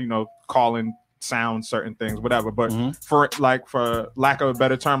them, calling sound certain things, whatever. But for lack of a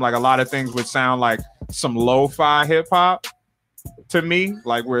better term, like, a lot of things would sound like some lo-fi hip hop to me,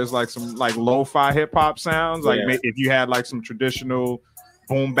 like, where it's like some like lo-fi hip hop sounds, like, if you had like some traditional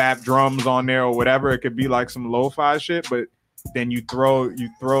boom bap drums on there or whatever, it could be like some lo-fi shit. But then you throw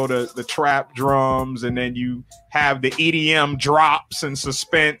the trap drums, and then you have the EDM drops and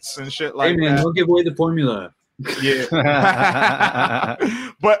suspense and shit like that. Don't give away the formula. Yeah.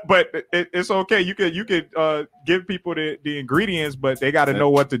 but it's okay. You could give people the ingredients, but they got to know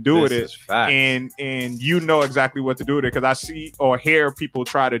what to do with it. And you know exactly what to do with it, because I see or hear people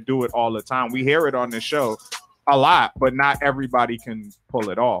try to do it all the time. We hear it on the show a lot, but not everybody can pull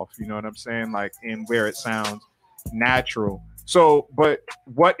it off. You know what I'm saying? Like, in where it sounds natural. So, but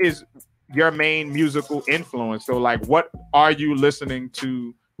what is your main musical influence? So, like, what are you listening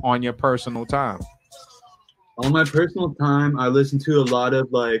to on your personal time? On my personal time, I listen to a lot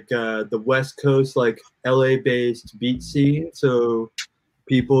of, like, the West Coast, like, LA-based beat scene. So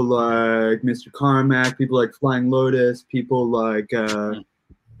people like Mr. Carmack, people like Flying Lotus, people like the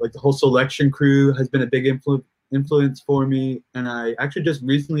whole Selection crew has been a big influence for me. And I actually just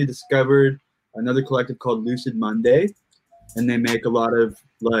recently discovered another collective called Lucid Monday, and they make a lot of,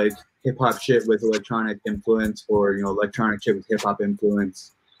 like, hip-hop shit with electronic influence, or, electronic shit with hip-hop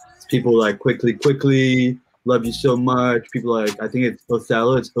influence. It's people like Quickly, Love You So Much. People like, I think it's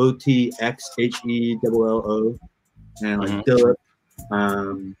Othello. It's OTXHELLO. And like Philip.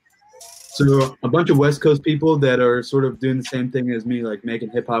 So a bunch of West Coast people that are sort of doing the same thing as me, like making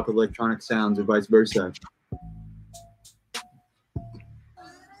hip hop with electronic sounds, or vice versa.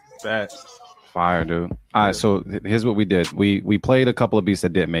 That fire, dude. All right, so here's what we did. We played a couple of beats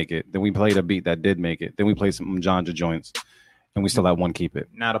that didn't make it. Then we played a beat that did make it. Then we played some Mjanja joints. And we still have one keep it.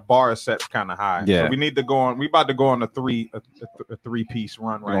 Now the bar is set kind of high. Yeah. So we need to go on. We about to go on a three-piece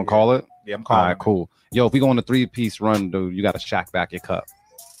run You right gonna here. call it? Yeah, I'm calling. All right, cool. Yo, if we go on a 3-piece run, dude, you got to shack back your cup.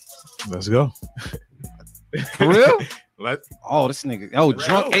 Let's go. For real? Oh, this nigga. Oh,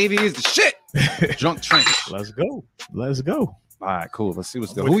 drunk 80 is the shit. Drunk Trent. Let's go. Let's go. All right, cool. Let's see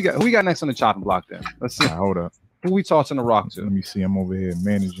what's good. Who we got next on the chopping block then? Let's see. Right, hold up. Who we tossing the rock to? Let me see. I'm over here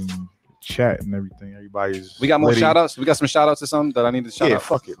managing chat and everything. Everybody's We got more ready. shout outs. We got some shout outs or something that I need to shout out.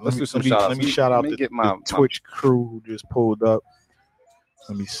 Fuck it. Let's do some let me, shout outs. Let me shout out the Twitch crew who just pulled up.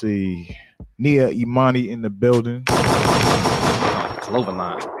 Let me see. Nia Imani in the building. Clover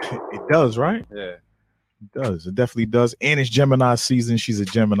line. It does, right? Yeah. It does. It definitely does. And it's Gemini season. She's a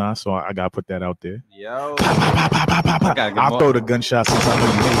Gemini, so I gotta put that out there. Yo. I'll throw the gunshot since I know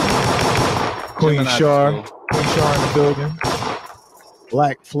you hate it. Queen Shar in the building.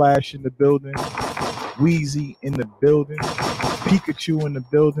 Black Flash in the building. Wheezy in the building. Pikachu in the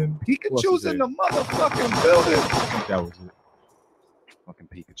building. Pikachu's in the motherfucking building. I think that was it. Fucking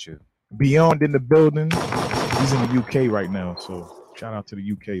Pikachu. Beyond in the building. He's in the UK right now, so shout out to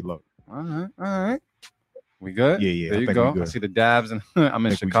the UK love. All right. We good? Yeah. There you go. I see the dabs, and I'm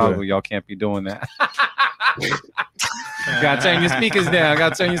in Chicago. Y'all can't be doing that. Gotta turn your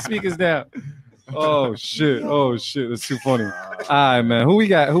speakers down. Oh shit. That's too funny. All right, man. Who we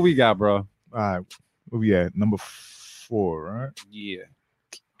got, bro? All right. Where we at? Number 4, right? Yeah.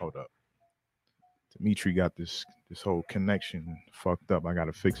 Hold up. Dimitri got this whole connection fucked up. I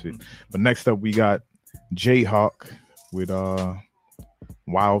gotta fix it. But next up we got Jayhawk with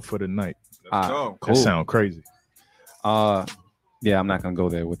Wild for the Night. Let's go. Cool. That sound crazy. Yeah, I'm not gonna go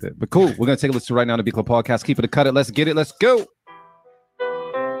there with it. But cool. We're gonna take a listen right now to Beat Club Podcast. Keep it or cut it. Let's get it. Let's go.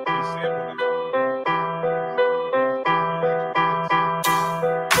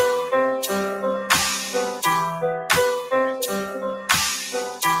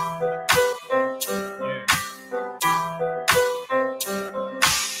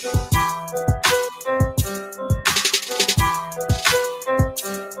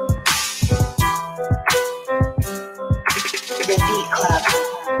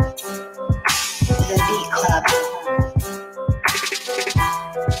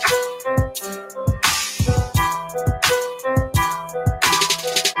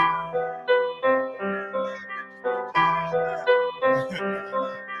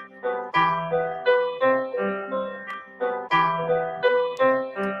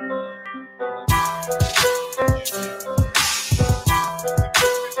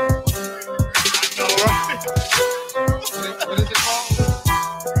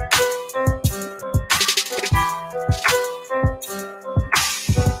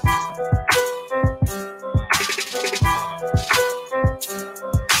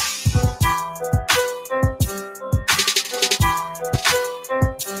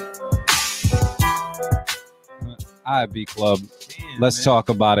 B Club. Let's talk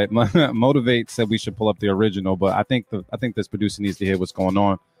about it. Motivate said we should pull up the original, but I think this producer needs to hear what's going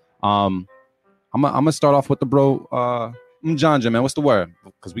on. I'm gonna start off with the bro Mjanja, man. What's the word?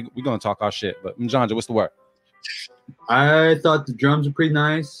 Because we gonna talk our shit, but Mjanja, what's the word? I thought the drums were pretty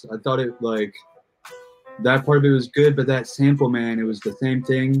nice. I thought it that part of it was good, but that sample, man, it was the same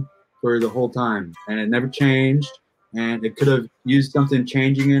thing for the whole time, and it never changed. And it could have used something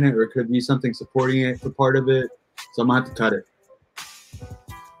changing in it, or it could have used something supporting it for part of it. So I'm gonna have to cut it.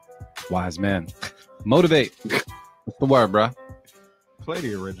 Wise man. Motivate. What's the word, bro? Play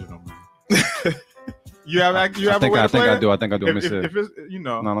the original, man. You have I a think way to play I it? do. Let me see. If it's,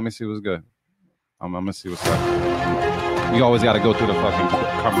 No, let me see what's good. I'm gonna see what's up. You always got to go through the fucking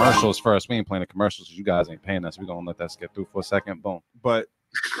commercials first. We ain't playing the commercials because you guys ain't paying us. We're gonna let that skip through for a second. Boom. But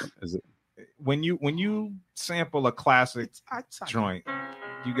is it when you sample a classic joint,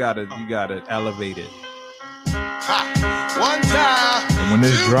 you gotta elevate it. One time. And when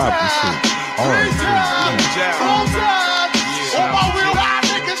this drop, this shit hard. All time. All my real live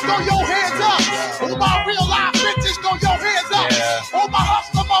niggas, throw your hands up. All my real live bitches, throw your hands up. All my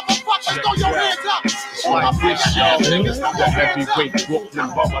hustler motherfuckers, throw your hands up. Like this, y'all niggas, the heavyweight Brooklyn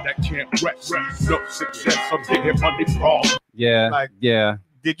bummer that can't rap, no success, so dig him on the ball. Yeah, yeah.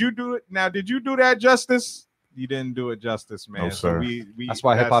 Did you do it? Now, did you do that justice? You didn't do it justice, man. No, sir. So that's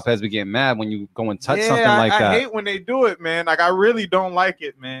why hip hop heads be getting mad when you go and touch something I like that. I hate when they do it, man. Like, I really don't like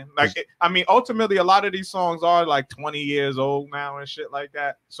it, man. Like, ultimately, a lot of these songs are like 20 years old now and shit like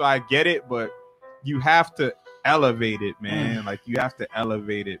that. So I get it, but you have to elevate it, man. Like, you have to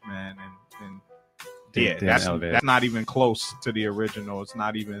elevate it, man. And yeah, that's not even close to the original. It's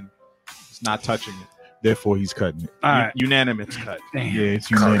not touching it. Therefore, he's cutting it. All right. Unanimous cut. Damn. Yeah, it's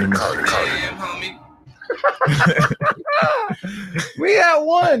unanimous. Damn, homie. We at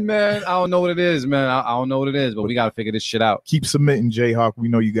one, man. I don't know what it is, man. I don't know what it is, but we gotta figure this shit out. Keep submitting, Jayhawk. We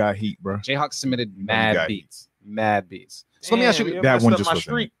know you got heat, bro. Jayhawk submitted mad beats. So let me ask you, that one just my was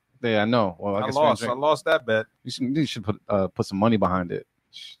streak. Yeah, I know. Well, I lost that bet. You should put some money behind it.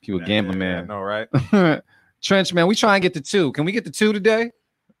 You a gambling man. I know, right? Trench, man, we try and get to 2. Can we get to 2 today?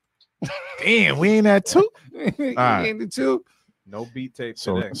 Damn, we ain't at 2. We right. ain't at 2. No beat tape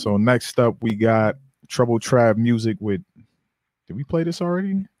So today. so next up we got Trouble Trap music with. Did we play this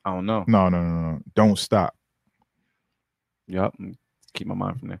already? I don't know. No. Don't Stop. Yep. Keep my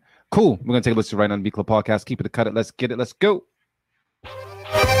mind from there. Cool. We're gonna take a listen right now on the B Club Podcast. Keep it, cut it. Let's get it. Let's go.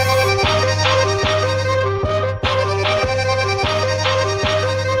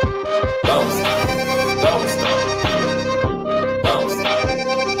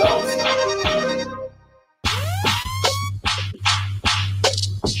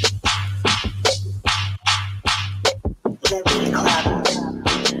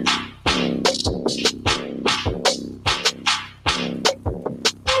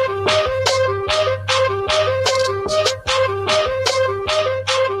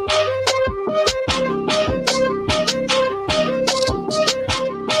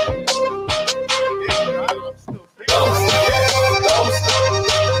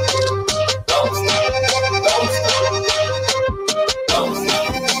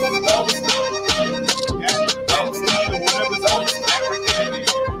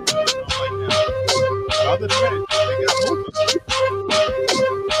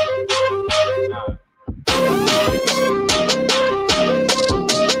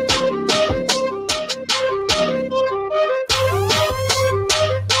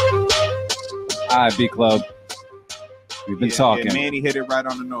 All right, B Club. We've been talking. Yeah, Manny hit it right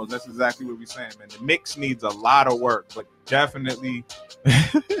on the nose. That's exactly what we're saying, man. The mix needs a lot of work, but definitely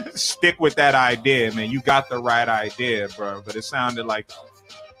stick with that idea, man. You got the right idea, bro. But it sounded like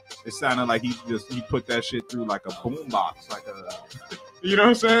he put that shit through like a boombox, like a, you know what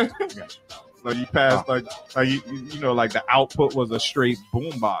I'm saying? Like you passed, like you know, like the output was a straight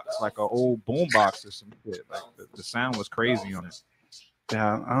boombox, like an old boombox or some shit. Like the sound was crazy on it.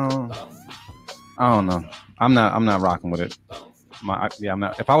 Yeah, I don't know. I'm not rocking with it. I'm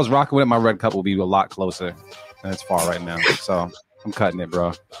not. If I was rocking with it, my red cup will be a lot closer than it's far right now. So I'm cutting it,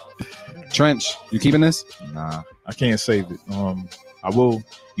 bro. Trench, you keeping this? Nah, I can't save it. I will.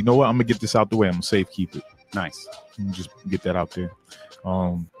 You know what? I'm gonna get this out the way. I'm gonna save keep it. Nice. Just get that out there.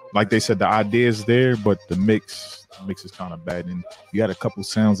 Like they said, the idea is there, but the mix is kind of bad, and you got a couple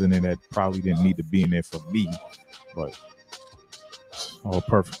sounds in there that probably didn't need to be in there for me, but it's all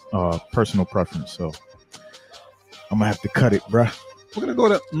perfect, personal preference. So I'm gonna have to cut it, bruh. We're gonna go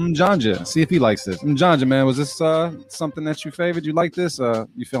to Mjanja, see if he likes this. Mjanja, man, was this something that you favored? You like this?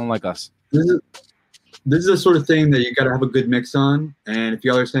 You feeling like us? This is the sort of thing that you got to have a good mix on, and if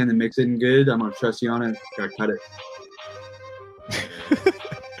y'all are saying the mix isn't good, I'm gonna trust you on it. Gotta cut it.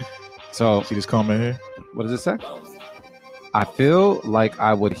 So see this comment here? What does it say? I feel like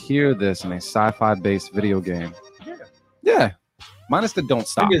I would hear this in a sci-fi based video game. Yeah. Minus the Don't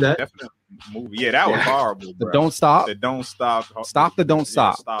Stop. I get that. Definitely movie. Yeah, that was horrible. The bro. Don't Stop. The Don't Stop. Stop the Don't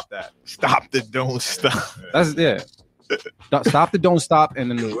Stop. Yeah, stop that. Stop the Don't Stop. That's Stop the Don't Stop,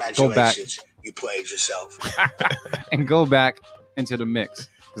 and then go back. You played yourself. And go back into the mix,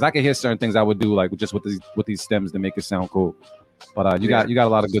 because I can hear certain things I would do like just with these stems to make it sound cool. But you got a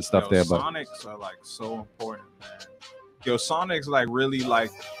lot of good stuff there. But Sonics are like so important, man. Yo, Sonics like really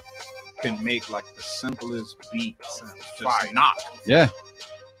like can make like the simplest beats and just knock. Yeah.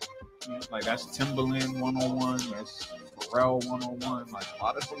 Like that's Timbaland 101, that's Pharrell 101. Like a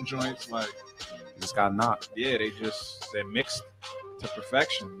lot of them joints, like just got knocked. Yeah, they're mixed to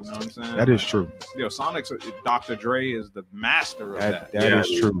perfection. You know what I'm saying? That is true. Yo, Sonics, Dr. Dre is the master of that. That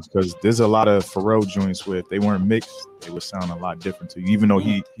is true, because there's a lot of Pharrell joints where if they weren't mixed, they would sound a lot different to you, even though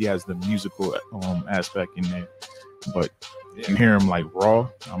he has the musical aspect in there. But you hear him like raw,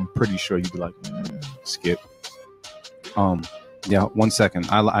 I'm pretty sure you'd be like, skip. Yeah, 1 second.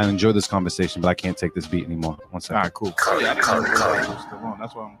 I enjoy this conversation, but I can't take this beat anymore. 1 second. All right, cool.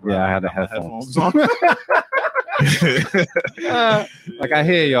 That's why I had the headphones on. Like I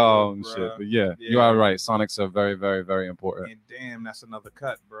hear y'all and shit, but yeah, you are right. Sonics are very, very, very important. And damn, that's another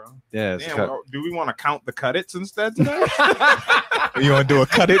cut, bro. Yeah, it's damn, cut. Do we want to count the cut it's instead today? You want to do a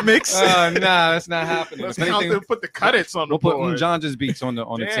cut it mix? Nah, that's not happening. Let's put the cut it's on the board. We'll put Mjanja's beats on the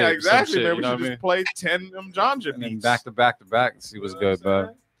tape. Yeah, exactly, shit, man. you We know should what I just mean? play 10 Mjanja And then beats. back to back and see what's good,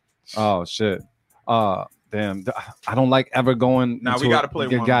 bud. Oh shit. Damn, I don't like ever going. Nah, we gotta play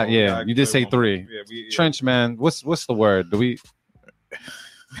one. Yeah, you did say 3. Yeah, Trench, man. What's the word? Do we?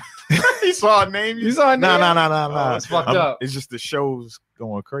 He saw a name. You saw a name? Nah. It's fucked up. It's just the show's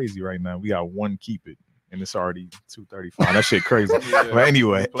going crazy right now. We got one keep it, and it's already 2:35. That shit crazy. Yeah. But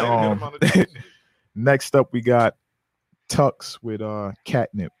anyway, Play a good amount of times. next up we got Tux with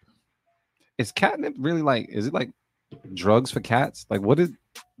catnip. Is catnip really like? Is it like drugs for cats? Like what is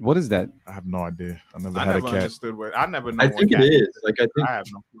that? I have no idea. I never I had never a cat. understood what. I never know. I think it is. Like I think I have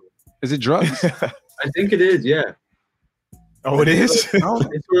no clue. Is it drugs? I think it is. Yeah. Oh, it is. It's sort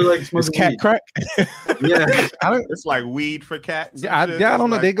of like It's smoking cat weed. crack. Yeah. It's like weed for cats. Yeah, and shit. I don't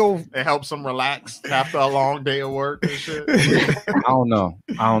know. Like, They go. it helps them relax after a long day of work and shit. I don't know.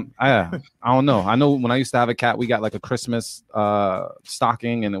 I don't know. I know when I used to have a cat, we got like a Christmas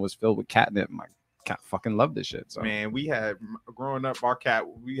stocking, and it was filled with catnip. My cat fucking loved this shit. So Man, we had growing up,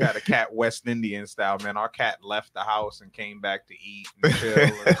 we had a cat West Indian style. Man, our cat left the house and came back to eat and chill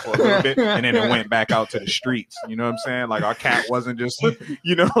for a little bit, and then it went back out to the streets. You know what I'm saying? Like our cat wasn't just,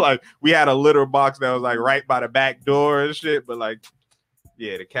 like we had a litter box that was like right by the back door and shit. But like,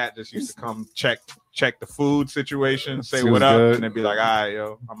 yeah, the cat just used to come check the food situation, say Feels what up, good. and then be like, all right,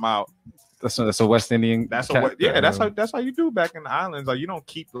 yo, I'm out. that's a West Indian. That's cat. that's how you do back in the islands. Like you don't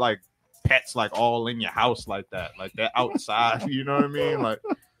keep like pets like all in your house like that. Like they're outside. You know what I mean? Like,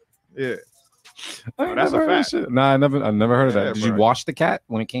 yeah. I That's a never heard fact. shit. Nah, I never heard of Yeah, that. Did you bro. wash the cat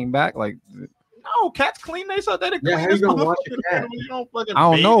when it came back? Like No, cats clean themselves. They Yeah, how you gonna wash a cat? You don't fucking I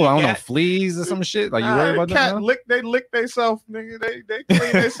don't bathe know. your I don't know, cat. fleas or some shit. Like you worry about cat that? They lick themselves, nigga. They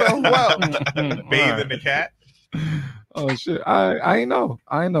clean themselves well. Bathing the cat. Oh shit! I ain't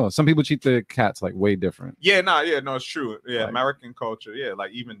know. Some people treat their cats like way different. Yeah, no, it's true. Yeah, Like- American culture. Yeah,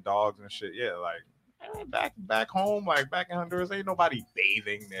 like even dogs and shit. Yeah, like back home, like back in Honduras, ain't nobody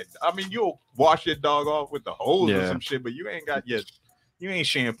bathing their. I mean, you'll wash your dog off with the hose or Yeah. some shit, but you ain't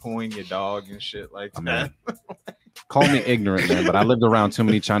shampooing your dog and shit like that. Man. Call me ignorant, man, but I lived around too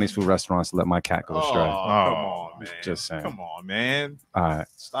many Chinese food restaurants to let my cat go astray. Come on, man. Just saying. Come on, man. All right.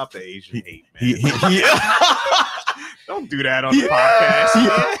 Stop the Asian hate, man. He Don't do that on the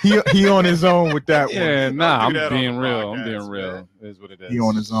podcast. he on his own with that Yeah, one. nah, do I'm that on being the real. I'm podcast, being real. man. It is what it is. He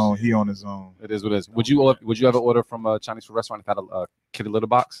on his own. He on his own. It is what it is. Would you ever order from a Chinese food restaurant if it had a kitty litter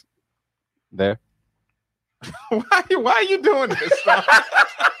box? There. Why are you doing this?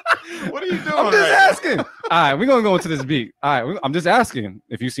 What are you doing? I'm just asking. All right, we're gonna go into this beat. All right, I'm just asking.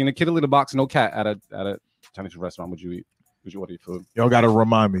 If you've seen a kitty litter box, no cat at a Chinese food restaurant, would you eat? Would you order your food? Y'all gotta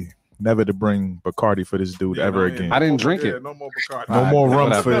remind me never to bring Bacardi for this dude ever Yeah, again. I didn't drink it. No more Bacardi. No more rum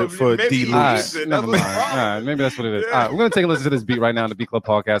whatever. for Maybe D. you All right, Lewis. Lewis. never That's mind. what's All wrong. right, maybe that's what it is. Yeah. All right, we're gonna take a listen to this beat right now on the B Club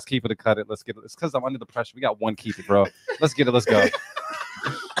podcast. Keep it to cut it. Let's get it. It's because I'm under the pressure. We got one keep it, bro. Let's get it. Let's go.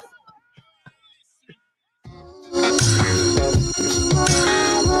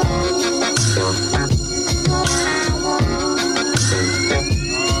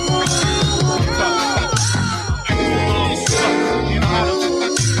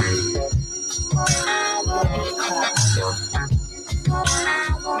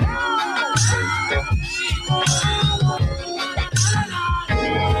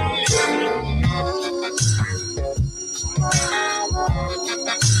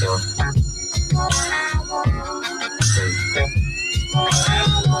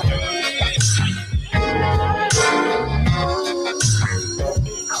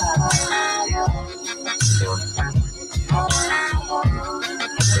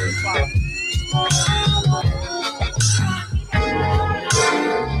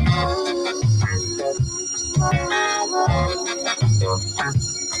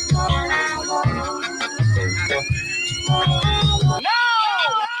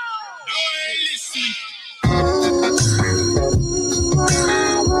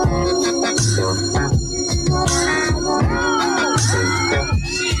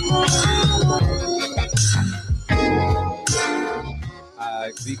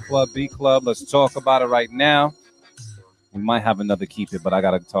 B Club. Let's talk about it right now. We might have another keep it, but I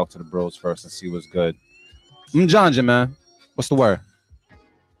gotta talk to the bros first and see what's good. Mjanja, man, what's the word?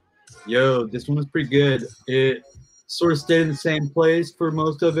 Yo, this one was pretty good. It sort of stayed in the same place for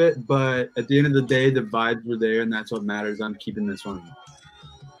most of it, but at the end of the day, the vibes were there, and that's what matters. I'm keeping this one.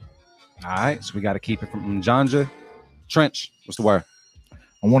 All right, so we got to keep it from Mjanja. Trench, what's the word?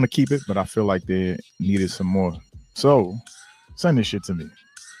 I want to keep it, but I feel like they needed some more. So send this shit to me.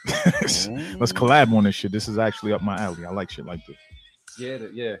 Let's collab on this shit. This is actually up my alley. I like shit like this.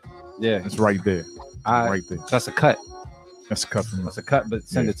 Yeah. It's right there. Right there. That's a cut. That's a cut from me. That's a cut, but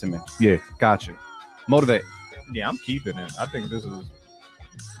send it to me. Yeah. Got you. Motivate. Yeah, I'm keeping it. I think this is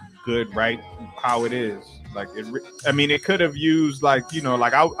good, right? How it is. Like it could have used like, you know,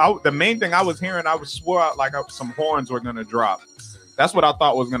 like I the main thing I was hearing, I was swore out like some horns were gonna drop. That's what I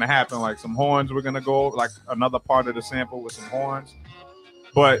thought was gonna happen. Like some horns were gonna go, like another part of the sample with some horns.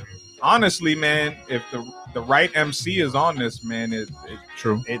 But honestly, man, if the right MC is on this, man,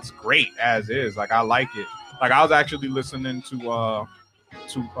 True. It's great as is. Like I like it. Like I was actually listening to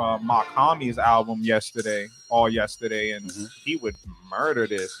Mark Hami's album yesterday, and he would murder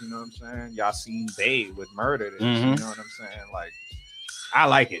this. You know what I'm saying? Yasin Bey would murder this. You know what I'm saying? Like I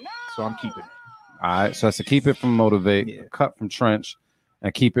like it, so I'm keeping it. All right, so that's to keep it from Motivate, cut from Trench,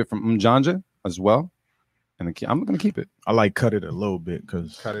 and keep it from Mjanja as well. And I'm gonna keep it. I like cut it a little bit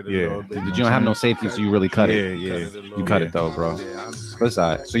because little bit. You don't have no safety, so you really cut it. Yeah. You cut it though, bro. That's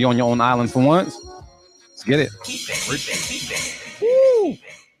all right. So you're on your own island for once. Let's get it. Woo.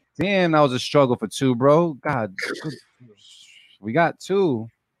 Damn, that was a struggle for 2, bro. God, we got 2.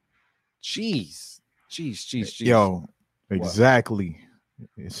 Jeez. Yo, exactly.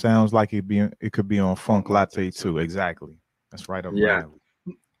 It sounds like it could be on Funk Latte too. Exactly. That's right up my alley.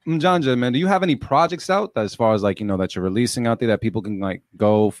 Mjanja, man, do you have any projects out that, as far as like, you know, that you're releasing out there that people can like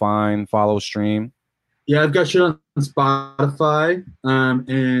go find, follow, stream? Yeah, I've got shit on Spotify.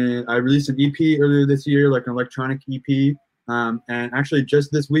 And I released an EP earlier this year, like an electronic EP. And actually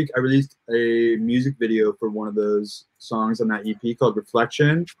just this week I released a music video for one of those songs on that EP called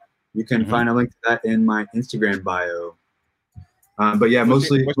Reflection. You can find a link to that in my Instagram bio. But yeah,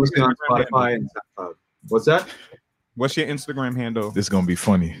 mostly on Spotify and SoundCloud. What's that? What's your Instagram handle? This is gonna be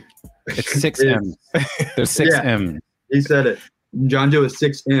funny. It's 6 M's. There's 6 M's. He said it. Mjanja with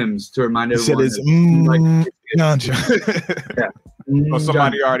 6 M's to remind everyone. He said it's Mjanja. Yeah. Oh,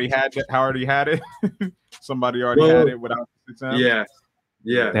 somebody already had it. Somebody already had it without 6 M's.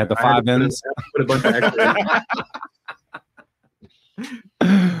 Yeah. They had the 5 M's. Put a bunch of extra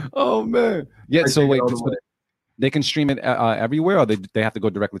in. Oh man. Yeah. So wait. They can stream it everywhere, or they have to go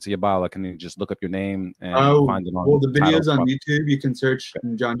directly to your bio? Like, can you just look up your name and find it on? Well, the video's on YouTube. You can search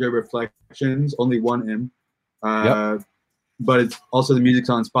Mjanja Reflections, only 1 M. But it's also the music's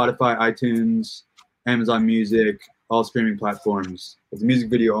on Spotify, iTunes, Amazon Music, all streaming platforms. It's a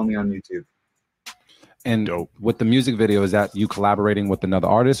music video only on YouTube. And with the music video, is that you collaborating with another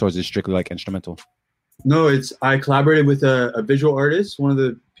artist, or is it strictly like instrumental? No, I collaborated with a visual artist, one of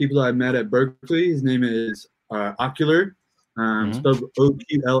the people that I met at Berkeley. His name is Ocular, spelled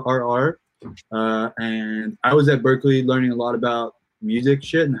OQLRR. And I was at Berkeley learning a lot about music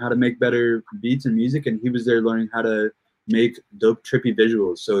shit and how to make better beats and music, and he was there learning how to make dope trippy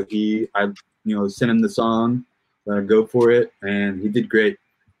visuals. So I sent him the song, go for it, and he did great.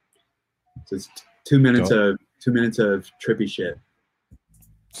 So it's 2 minutes of trippy shit.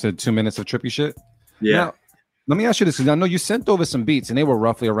 So 2 minutes of trippy shit? Yeah. Now, let me ask you this, because I know you sent over some beats and they were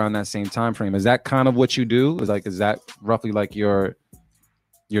roughly around that same time frame. Is that kind of what you do? Is that roughly like your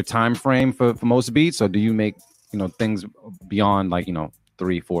time frame for most beats, or do you make things beyond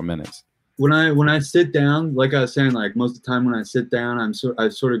 3-4 minutes? When I sit down, like I was saying, like most of the time when I sit down,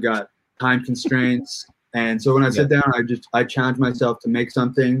 I've sort of got time constraints, and so when I sit down, I challenge myself to make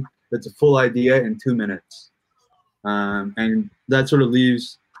something that's a full idea in 2 minutes, and that sort of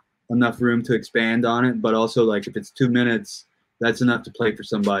leaves enough room to expand on it. But also, like, if it's 2 minutes, that's enough to play for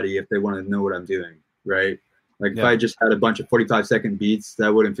somebody if they want to know what I'm doing, right? Like if I just had a bunch of 45-second beats,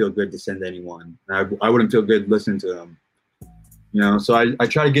 that wouldn't feel good to send to anyone. I wouldn't feel good listening to them. So I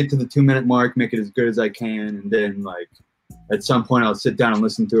try to get to the 2 minute mark, make it as good as I can, and then like at some point I'll sit down and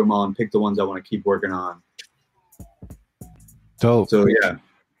listen to them all and pick the ones I want to keep working on. So yeah.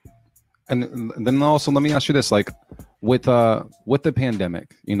 And then also let me ask you this, like with the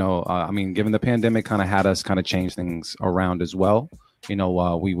pandemic, given the pandemic kind of had us kind of change things around as well. We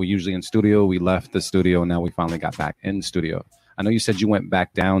were usually in studio, we left the studio, and now we finally got back in studio. I know you said you went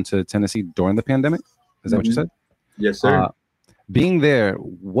back down to Tennessee during the pandemic. Is that what you said? Yes, sir. Being there,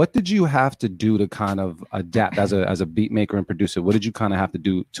 what did you have to do to kind of adapt as a beat maker and producer? What did you kind of have to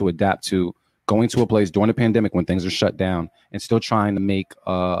do to adapt to going to a place during the pandemic when things are shut down and still trying to make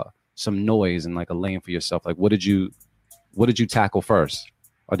some noise and like a lane for yourself? Like, what did you tackle first?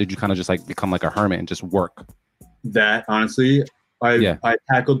 Or did you kind of just like become like a hermit and just work? That honestly, I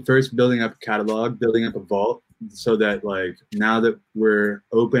tackled first building up a catalog, building up a vault, so that like now that we're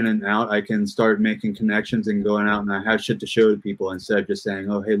open and out, I can start making connections and going out and I have shit to show to people instead of just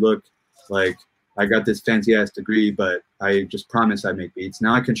saying, oh, hey, look, like I got this fancy ass degree, but I just promise I make beats.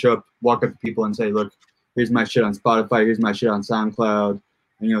 Now I can walk up to people and say, look, here's my shit on Spotify, here's my shit on SoundCloud,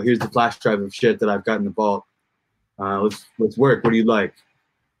 and here's the flash drive of shit that I've got in the vault. Let's work. What do you like?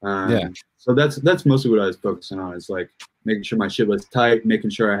 So that's mostly what I was focusing on, is like making sure my shit was tight, making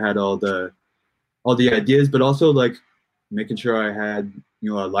sure I had all the ideas, but also like making sure I had a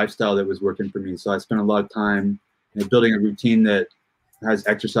lifestyle that was working for me. So I spent a lot of time building a routine that has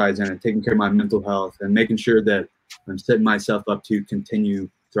exercise in it, taking care of my mental health, and making sure that I'm setting myself up to continue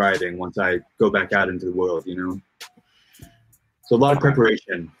thriving once I go back out into the world, you know? So a lot of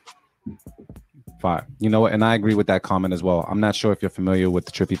preparation. Fine. You know what? And I agree with that comment as well. I'm not sure if you're familiar with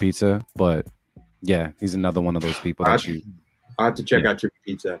the Trippy Pizza, but yeah, he's another one of those people I that you. I have to check out Trippy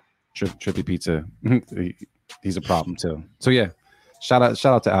Pizza. Trippy Pizza. He's a problem too. So yeah, shout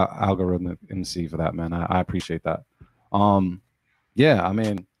out to Algorithm MC for that, man. I appreciate that. Yeah, I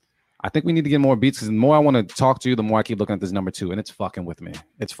mean, I think we need to get more beats because the more I want to talk to you, the more I keep looking at this number 2, and it's fucking with me.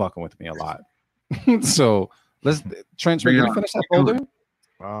 It's fucking with me a lot. So let's Trench. Did we finish that folder?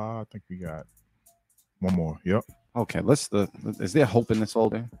 I think we got one more. Yep. Okay. Is there hope in this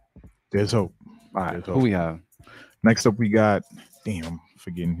folder? There's hope. All right. There's Who hope. we have? Next up, we got. Damn, I'm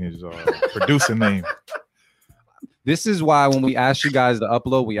forgetting his producer name. This is why when we ask you guys to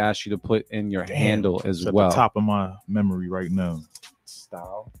upload, we ask you to put in your handle as it's well. At the top of my memory right now.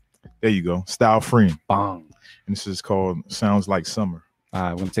 Style. There you go. Style Free. Bong. And this is called Sounds Like Summer. All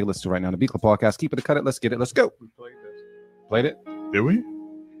right, we're going to take a listen to it right now. The Beat Club Podcast. Keep it, cut it. Let's get it. Let's go. We played this. Played it? Did we?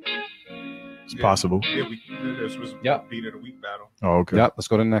 It's possible. Yeah, this was Beat of the Week battle. Oh, okay. Yep. Let's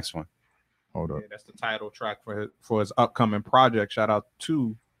go to the next one. Hold up. Yeah, that's the title track for his upcoming project. Shout out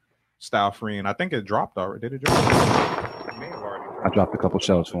to Style Free, and I think it dropped already. Did it drop? It may have already dropped. I dropped a couple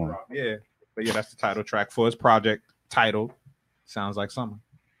shells for him. Yeah, but yeah, that's the title track for his project titled "Sounds Like Summer."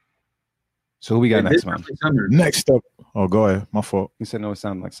 So who we got next, man? Next up. Oh, go ahead. My fault. You said no, it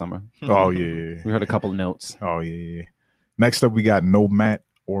sounded like summer. Oh, yeah. We heard a couple notes. Oh, yeah. Next up, we got No Mat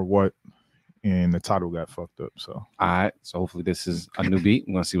or What. And the title got fucked up. So, all right. So, hopefully, this is a new beat.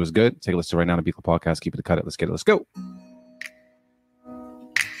 We're going to see what's good. Take a listen right now to Beat Club Podcast. Keep it, cut it. Let's get it. Let's go.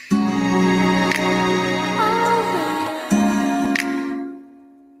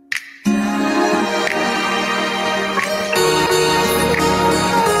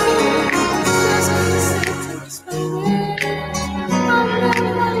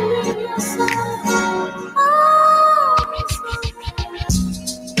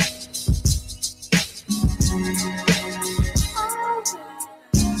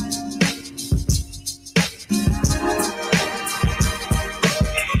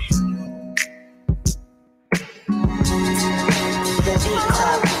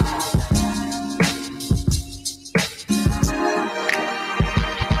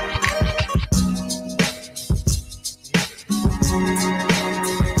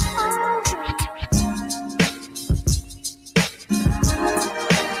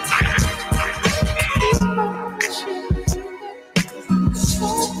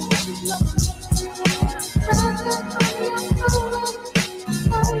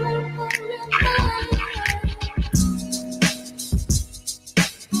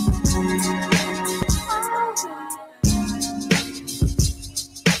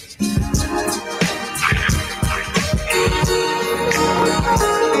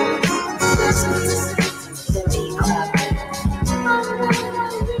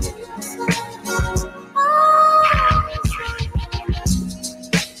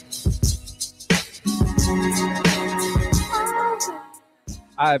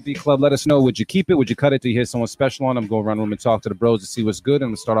 B Club, let us know. Would you keep it? Would you cut it? Do you hear someone special on? I'm going around the room and talk to the bros to see what's good. I'm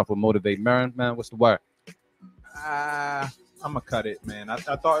gonna start off with Motivate Marin. Man, what's the word? I'm gonna cut it, man. I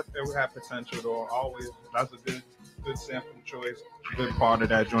thought it would have potential though. Always, that's a good sample choice. Good part of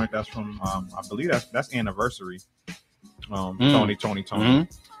that joint. That's from I believe that's Anniversary. Tony.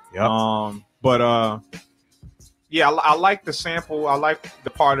 Mm-hmm. Yeah. But yeah, I like the sample. I like the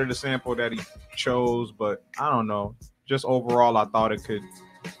part of the sample that he chose, but I don't know. Just overall, I thought it could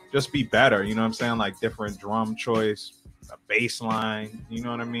just be better. You know what I'm saying? Like different drum choice, a bass line. You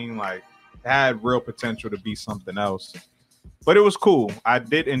know what I mean? Like it had real potential to be something else. But it was cool. I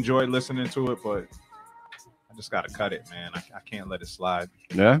did enjoy listening to it, but I just got to cut it, man. I can't let it slide.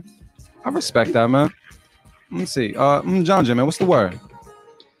 Yeah, I respect that, man. Let me see. Mjanja, man, what's the word?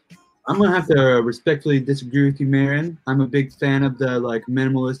 I'm gonna have to respectfully disagree with you, Marin. I'm a big fan of the like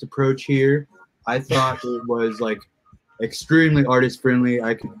minimalist approach here. I thought it was like extremely artist friendly.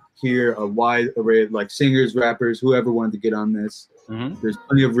 I could hear a wide array of like singers, rappers, whoever wanted to get on this. Mm-hmm. There's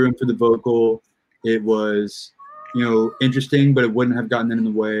plenty of room for the vocal. It was, interesting, but it wouldn't have gotten in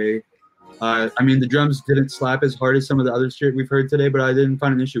the way. I mean, the drums didn't slap as hard as some of the other shit we've heard today, but I didn't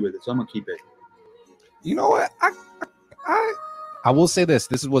find an issue with it, so I'm gonna keep it. You know what? I will say this.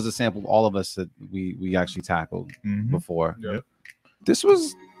 This was a sample of all of us that we actually tackled before. Yep. This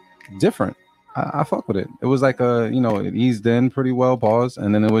was different. I fuck with it. It was like it eased in pretty well, pause,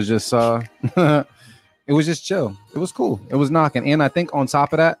 and then it was just it was just chill. It was cool. It was knocking. And I think on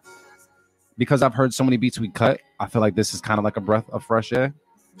top of that, because I've heard so many beats we cut, I feel like this is kind of like a breath of fresh air.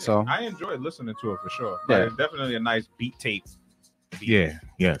 So I enjoyed listening to it for sure. Yeah. Like, it's definitely a nice beat tape. Yeah,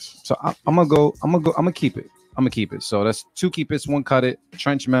 yes. So I'm gonna keep it. I'm gonna keep it. So that's 2 keep it, 1 cut it.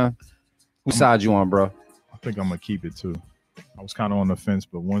 Trench man, whose side you on, bro? I think I'm gonna keep it too. I was kind of on the fence,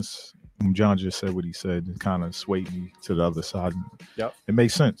 but once Mjanja just said what he said, it kind of swayed me to the other side. Yep. It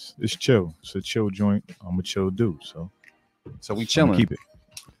makes sense. It's chill. It's a chill joint. I'm a chill dude. So we chilling. Keep it.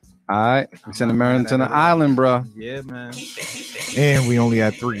 All right. We send American to the island, bro. Yeah, man. And we only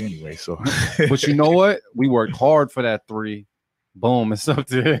had 3 anyway. So, but you know what? We worked hard for that 3. Boom, it's up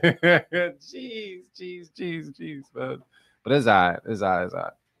there. Jeez, man. But it's all right. It's all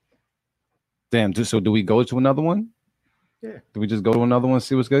right. Damn. So do we go to another one? Yeah. Do we just go to another one,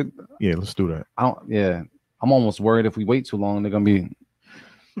 see what's good? Yeah, let's do that. I'm almost worried if we wait too long, they're gonna be.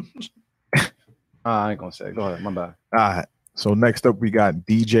 I ain't gonna say. Go ahead. My bad. All right. So next up, we got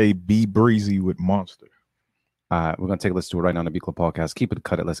DJ B Breezy with Monster. All right, we're gonna take a listen to it right now on the B Club Podcast. Keep it,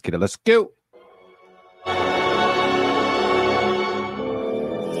 cut it. Let's get it. Let's go.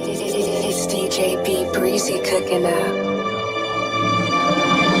 It's DJ B Breezy cooking up.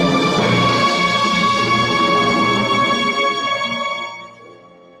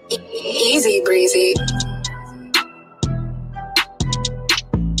 Easy breezy.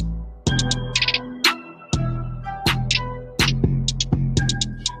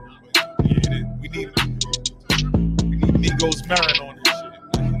 We need Migos Marin on this shit.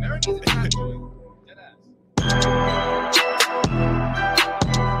 Marin needs to have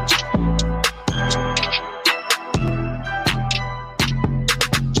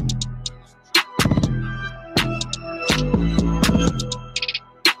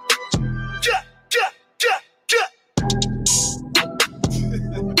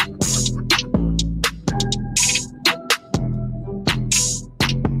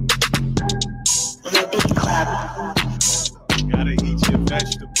gotta eat your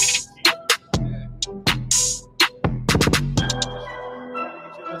vegetables.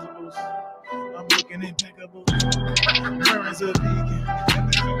 I'm looking impeccable. Marin's a vegan.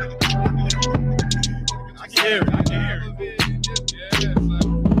 I can hear it. Yeah,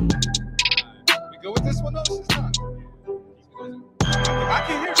 we go with this one though? It's not. I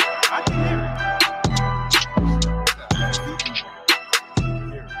can hear it.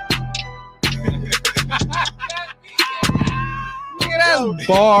 Look at that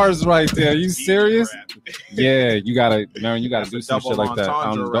bars right there. Are you serious? Yeah, you gotta, Marin, you gotta do some shit like that.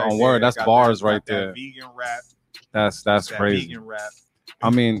 Don't worry, that's bars right there. Vegan rap. That's crazy. Vegan rap. I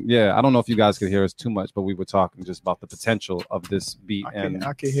mean, yeah, I don't know if you guys could hear us too much, but we were talking just about the potential of this beat I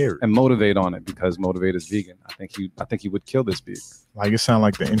can hear it. and Motivate on it because Motivate is vegan. I think he would kill this beat. Like it sound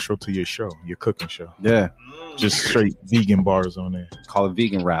like the intro to your show, your cooking show. Yeah, just straight vegan bars on there. Call it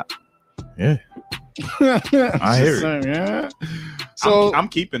vegan rap. Yeah, I hear it. Yeah. So I'm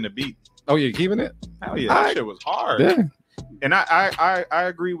keeping the beat. Oh, you're keeping it? Hell yeah, that shit was hard. Yeah. And I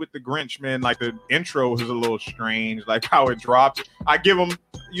agree with the Grinch, man. Like the intro was a little strange, like how it dropped. I give him,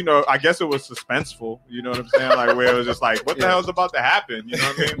 I guess it was suspenseful. You know what I'm saying? Like where it was just like, what the hell is about to happen? You know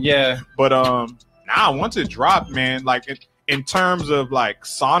what I mean? Yeah. But once it dropped, man, like in terms of like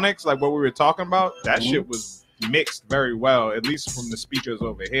sonics, like what we were talking about, that shit was mixed very well. At least from the speakers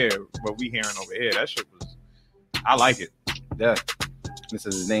over here, what we hearing over here, that shit was. I like it. Yeah. This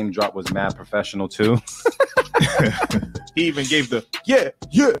is his name drop was mad professional too. He even gave the yeah.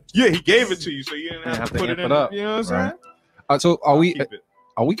 He gave it to you, so you didn't have to put it in. Up. You know what I'm saying? So are we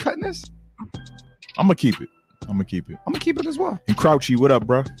cutting this? I'm gonna keep it. I'm gonna keep it as well. And Crouchy, what up,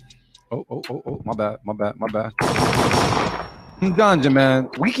 bro? Oh, my bad. Mjanja, man,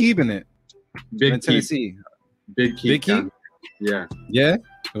 we keeping it. Big in Tennessee. Big keep. Yeah. Yeah.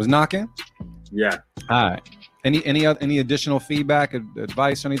 It was knocking. Yeah. All right. Any additional feedback,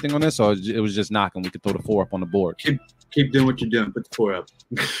 advice, or anything on this, or it was just knocking? We could throw the 4 up on the board. Keep doing what you're doing. Put the 4 up.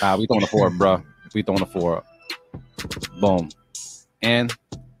 We throwing the 4 up, bro. We throwing the 4 up. Boom. And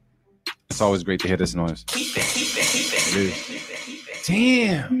it's always great to hear this noise.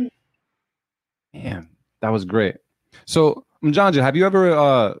 Damn, that was great. So, Mjanja, have you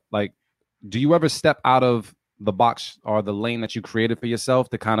ever do you ever step out of the box or the lane that you created for yourself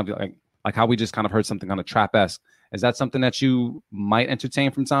to kind of like how we just kind of heard something kind of trap-esque? Is that something that you might entertain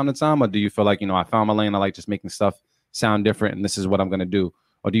from time to time? Or do you feel like, I found my lane, I like just making stuff sound different and this is what I'm going to do?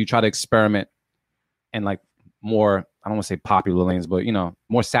 Or do you try to experiment in like more, I don't want to say popular lanes, but,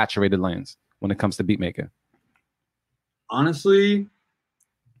 more saturated lanes when it comes to beat making? Honestly,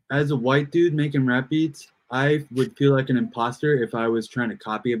 as a white dude making rap beats, I would feel like an imposter if I was trying to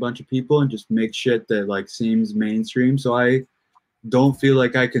copy a bunch of people and just make shit that like seems mainstream. So I don't feel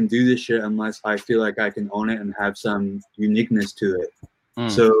like I can do this shit unless I feel like I can own it and have some uniqueness to it.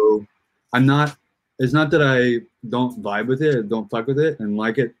 So it's not that I don't vibe with it, don't fuck with it and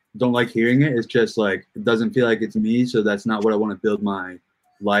like it, don't like hearing it. It's just like, it doesn't feel like it's me. So that's not what I want to build my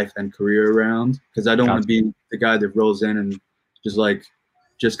life and career around. Cause I don't want to be the guy that rolls in and just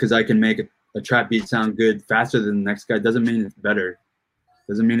cause I can make a trap beat sound good faster than the next guy doesn't mean it's better.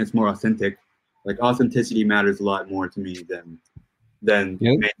 Doesn't mean it's more authentic. Like authenticity matters a lot more to me than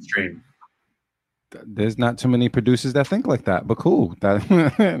mainstream. There's not too many producers that think like that, but cool. That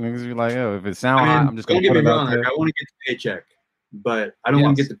makes me like, oh, if it sounds hot, I'm just gonna put it out there. Like, I want to get the paycheck, but I don't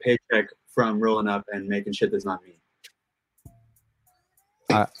want to get the paycheck from rolling up and making shit that's not me.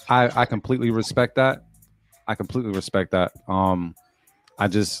 I completely respect that. I completely respect that. I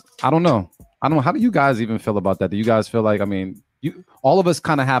don't know. How do you guys even feel about that? Do you guys feel like, I mean, all of us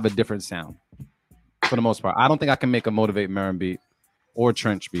kind of have a different sound for the most part. I don't think I can make a Motivate Marin beat or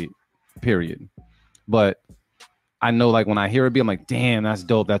Trench beat, period. But I know, like, when I hear a beat, I'm like, damn, that's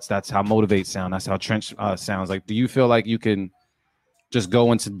dope. That's how Motivate sound. That's how Trench sounds. Like, do you feel like you can just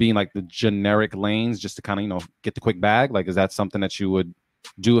go into being like the generic lanes just to kind of, you know, get the quick bag? Like, is that something that you would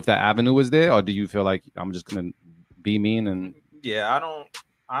do if that avenue was there? Or do you feel like I'm just going to be mean? And yeah,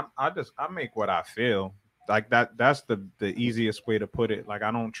 I make what I feel like. That's the easiest way to put it. Like,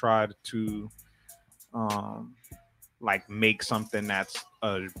 I don't try to like make something that's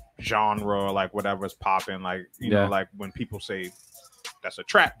a genre or like whatever's popping. Like, you know, like when people say that's a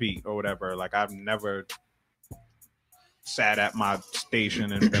trap beat or whatever, like I've never sat at my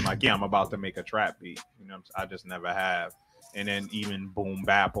station and been like, yeah, I'm about to make a trap beat. You know, I just never have. And then even boom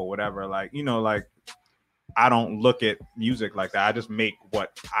bap or whatever, like, you know, like I don't look at music like that. I just make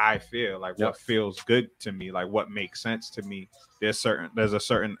what I feel like, what feels good to me, like what makes sense to me. There's a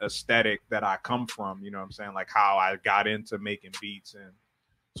certain aesthetic that I come from, you know what I'm saying? Like how I got into making beats. And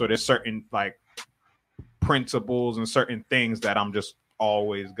so there's certain like principles and certain things that I'm just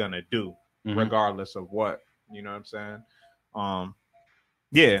always gonna do regardless of what, you know what I'm saying? I'm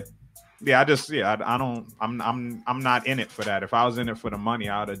not in it for that. If I was in it for the money,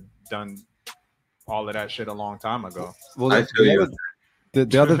 I would have done all of that shit a long time ago. Well,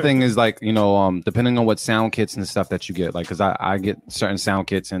 the other thing is, like, you know, depending on what sound kits and stuff that you get, like, because I get certain sound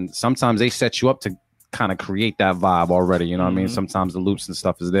kits and sometimes they set you up to kind of create that vibe already, you know what I mean? Sometimes the loops and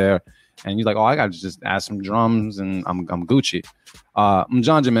stuff is there and you're like, oh, I gotta just add some drums and I'm Gucci.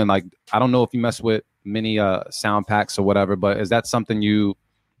 Mjanja, man, like, I don't know if you mess with many sound packs or whatever, but is that something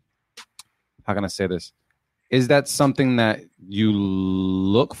how can I say this? Is that something that you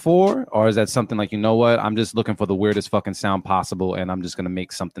look for, or is that something like, you know what, I'm just looking for the weirdest fucking sound possible and I'm just going to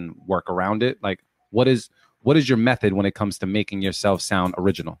make something work around it? Like, what is your method when it comes to making yourself sound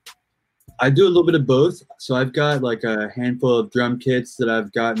original? I do a little bit of both. So I've got like a handful of drum kits that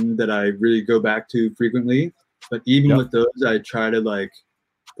I've gotten that I really go back to frequently. But even with those, I try to like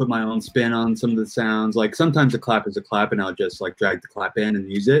put my own spin on some of the sounds. Like sometimes a clap is a clap and I'll just like drag the clap in and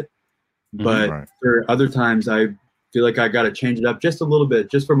use it. But for other times, I feel like I got to change it up just a little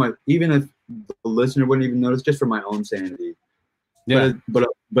bit, just for my, even if the listener wouldn't even notice, just for my own sanity. Yeah.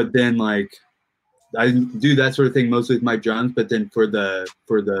 But then like I do that sort of thing mostly with my drums. But then for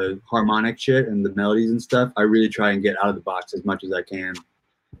the harmonic shit and the melodies and stuff, I really try and get out of the box as much as I can.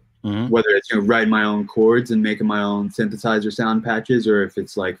 Whether it's, you know, writing my own chords and making my own synthesizer sound patches, or if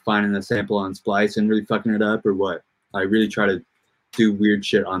it's like finding a sample on Splice and really fucking it up, or what. I really try to do weird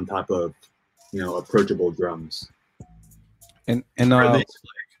shit on top of, you know, approachable drums and like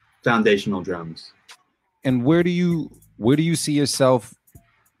foundational drums. And where do you see yourself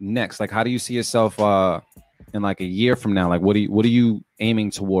next? Like, how do you see yourself in like a year from now? Like, what are you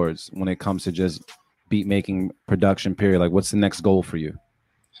aiming towards when it comes to just beat making, production, period? Like, what's the next goal for you?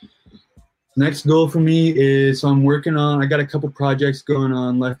 Next goal for me is, so I'm working on, I got a couple projects going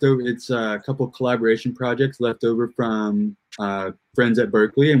on left over. It's a couple collaboration projects left over from friends at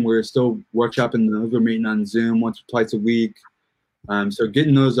Berkeley, and we're still workshopping those. We're meeting on Zoom once or twice a week. So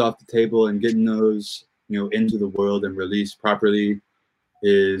getting those off the table and getting those, you know, into the world and released properly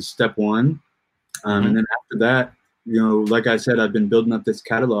is step one. And then after that, you know, like I said, I've been building up this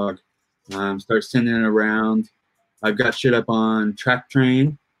catalog, start sending it around. I've got shit up on Track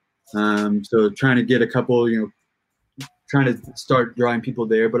Train. So trying to get a couple, you know, trying to start drawing people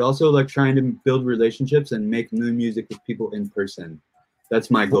there, but also like trying to build relationships and make new music with people in person. That's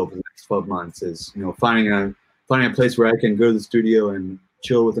my goal for the next 12 months is, you know, finding a place where I can go to the studio and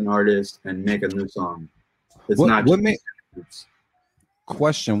chill with an artist and make a new song. It's what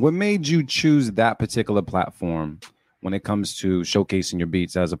made you choose that particular platform when it comes to showcasing your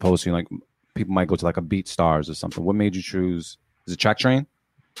beats, as opposed to like people might go to like a BeatStars or something? What made you choose Is it Track Train?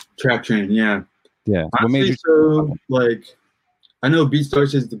 Track Train, yeah. Yeah. Honestly, What made you? So like, I know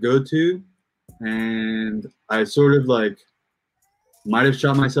BeatStars is the go-to, and I sort of like might have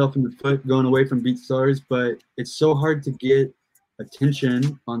shot myself in the foot going away from BeatStars, but it's so hard to get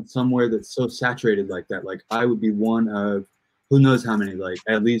attention on somewhere that's so saturated like that. Like I would be one of who knows how many, like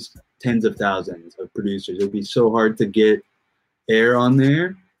at least tens of thousands of producers. It would be so hard to get air on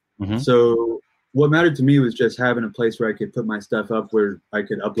there. Mm-hmm. So what mattered to me was just having a place where I could put my stuff up where I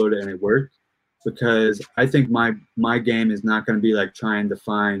could upload it and it worked. Because I think my game is not going to be like trying to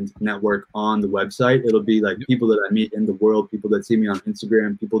find network on the website. It'll be like people that I meet in the world, people that see me on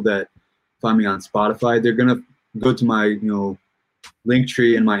Instagram, people that find me on Spotify. They're going to go to my, link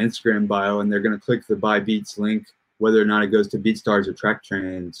tree in my Instagram bio, and they're going to click the Buy Beats link, whether or not it goes to BeatStars or Track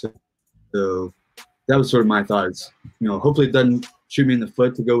Train. So that was sort of my thoughts. Hopefully it doesn't shoot me in the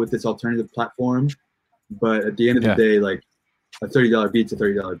foot to go with this alternative platform. But at the end of the day, like, a $30 beat's a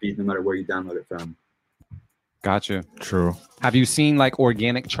 $30 beat, no matter where you download it from. Gotcha. True. Have you seen like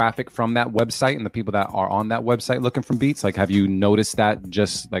organic traffic from that website and the people that are on that website looking for beats? Like, have you noticed that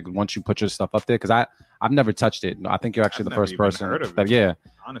just like once you put your stuff up there? Because I've never touched it. I think you're actually the first person. Heard of that, it, yeah.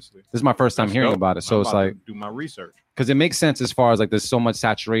 Honestly, this is my first time hearing about it. So it's like do my research because it makes sense as far as like there's so much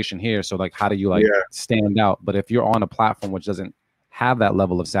saturation here. So like, how do you like stand out? But if you're on a platform which doesn't have that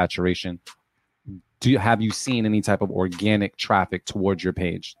level of saturation, have you seen any type of organic traffic towards your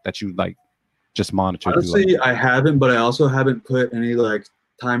page that you like just monitor? Honestly, I haven't, but I also haven't put any like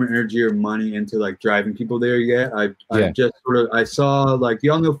time or energy or money into like driving people there yet. I just sort of, I saw like,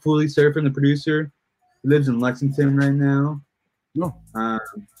 y'all know Fully Surfing, the producer. He lives in Lexington right now. No.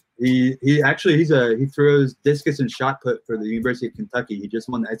 He throws discus and shot put for the University of Kentucky. He just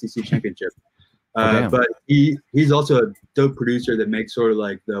won the SEC championship. But he's also a dope producer that makes sort of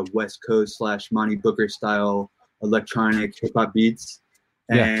like the West Coast / Monty Booker style electronic hip hop beats.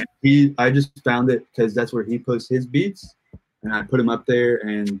 And I just found it because that's where he posts his beats, and I put him up there,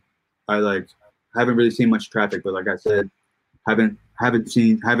 and I like haven't really seen much traffic, but like I said, haven't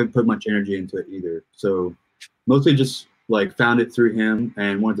put much energy into it either. So mostly just like found it through him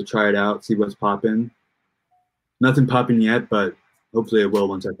and wanted to try it out, see what's popping. Nothing popping yet, but hopefully it will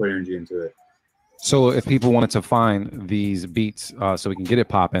once I put energy into it. So if people wanted to find these beats so we can get it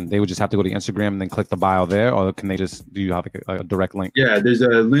popping, they would just have to go to Instagram and then click the bio there, or can they just, do you have a direct link? Yeah, there's a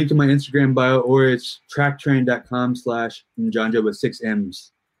link in my Instagram bio, or it's tracktrain.com/Mjanja with 6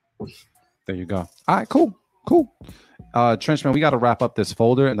 M's. There you go. All right, cool. Trenchman, we got to wrap up this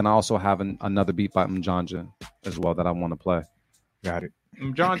folder, and then I also have another beat by Mjanja as well that I want to play. Got it.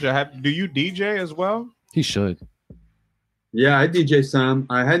 Mjanja, do you DJ as well? He should. Yeah, I DJ some.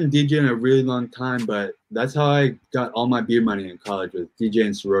 I hadn't DJed in a really long time, but that's how I got all my beer money in college, with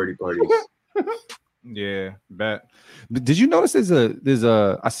DJing sorority parties. Yeah, bet. Did you notice there's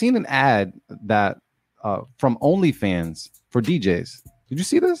a I seen an ad that from OnlyFans for DJs. Did you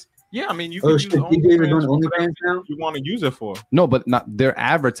see this? Yeah, I mean, you can use DJs are doing OnlyFans now? You want to use it for? No, but not. They're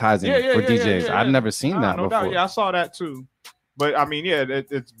advertising for DJs. Yeah. I've never seen that no before. doubt. Yeah, I saw that too. But I mean, yeah,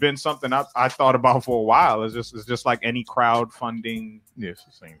 it's been something I thought about for a while. It's just like any crowdfunding. Yeah, it's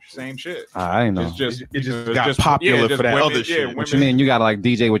the same shit. I know. It just got popular for that other shit. Yeah, what you mean? You got to like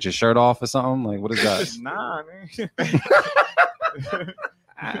DJ with your shirt off or something? Like, what is that? Nah, man.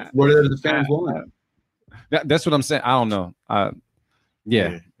 What are the fans want? That's what I'm saying. I don't know.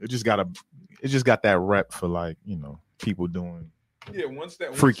 Yeah. It just got that rep for like, people doing once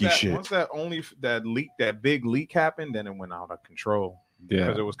that shit. Once that big leak happened, then it went out of control. Yeah,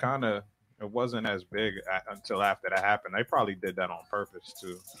 because it wasn't as big until after that happened. They probably did that on purpose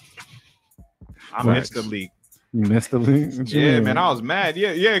too. I missed the leak. You missed the leak? Yeah, man, I was mad.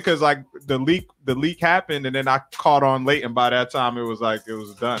 Yeah, because like the leak happened, and then I caught on late, and by that time it was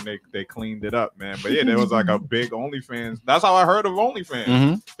done. They cleaned it up, man. But yeah, there was like a big OnlyFans. That's how I heard of OnlyFans.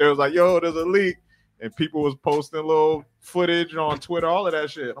 Mm-hmm. There was like, yo, there's a leak. And people was posting little footage on Twitter, all of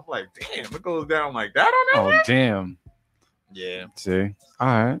that shit. I'm like, damn, it goes down like that on that. Oh, damn. Yeah. See? All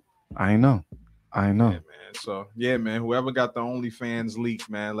right. I know. Yeah, man. So, yeah, man, whoever got the OnlyFans leak,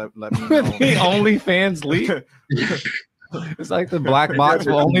 man, let me know. The OnlyFans leak? It's like the black box for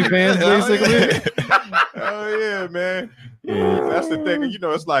OnlyFans, basically. Oh, yeah, man. Yeah, that's the thing.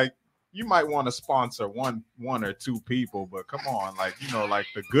 It's like, you might want to sponsor one or two people, but come on, like like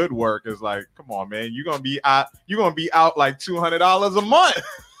the good work is like, come on, man, you're gonna be out like $200 a month,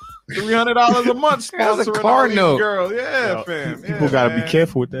 $300 a month sponsoring a car note, girl. Fam. People gotta be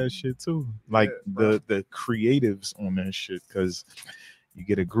careful with that shit too. Like the creatives on that shit, because you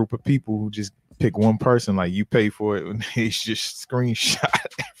get a group of people who just pick one person, like you pay for it, and they just screenshot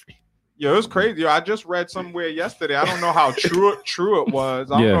every. Yo, it was crazy. Yo, I just read somewhere yesterday. I don't know how true it was.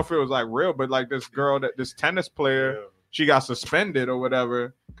 I don't know if it was like real, but like this tennis player, she got suspended or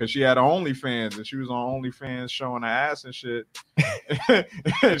whatever because she had OnlyFans and she was on OnlyFans showing her ass and shit.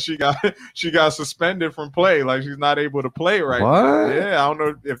 And she got suspended from play. Like she's not able to play right now. Yeah, I don't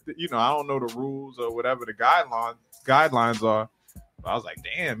know if I don't know the rules or whatever the guidelines are. I was like,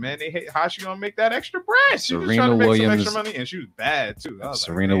 damn, man, how she gonna make that extra bread? She was trying to make some extra money, and she was bad too.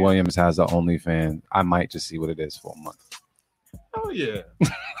 Serena Williams has an OnlyFans. I might just see what it is for a month. Oh yeah.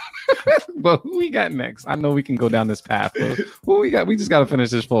 But who we got next? I know we can go down this path. Who we got? We just got to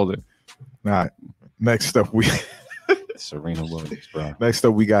finish this folder. All right. Next up, we Serena Williams, bro. Next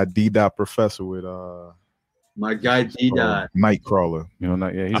up, we got D. Professor with my guy D. Nightcrawler. You know,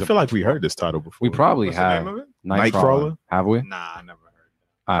 I feel like we heard this title before. We probably What's have. the name of it? Nightcrawler. Have we? Nah, I never heard.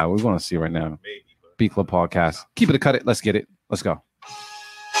 All right, we're gonna see right now. Maybe. B Club Podcast. Keep it, cut it. Let's get it. Let's go.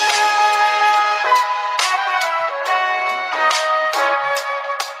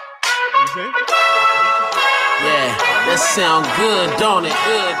 Yeah, that sound good, don't it?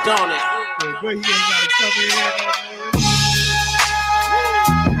 Good, don't it?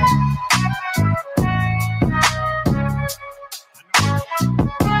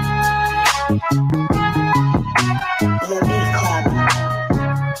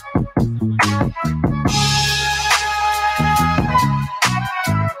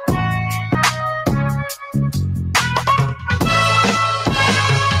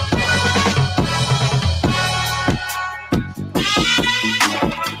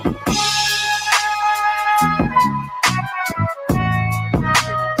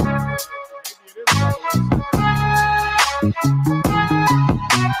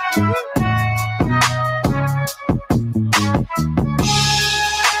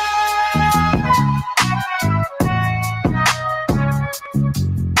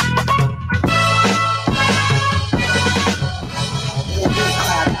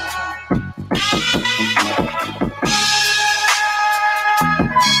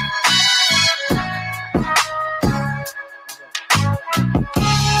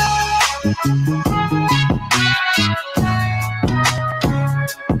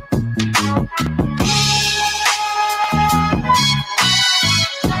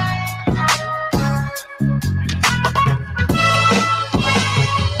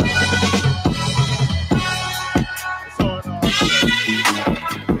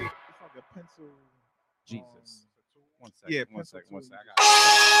 Jesus. One second.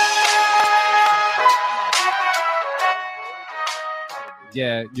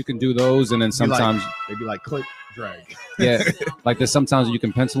 Yeah, you can do those, and then sometimes they be like click, drag. Yeah, like there's sometimes you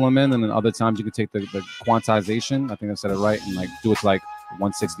can pencil them in, and then other times you can take the quantization. I think I said it right, and like do it to like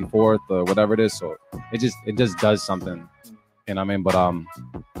 1/64 or whatever it is. So it just does something, and I mean, but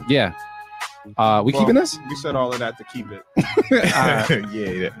yeah. We keeping this? We said all of that to keep it.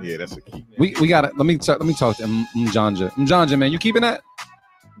 Yeah, that's a key. We got it. Let me talk to Mjanja. Mjanja, man, you keeping that?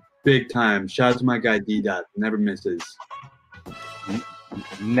 Big time. Shout out to my guy D. Never misses.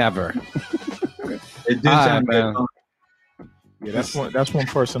 Never. It did sound man. Yeah, that's one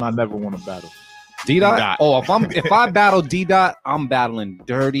person I never want to battle. D. Oh, if I battle D. I'm battling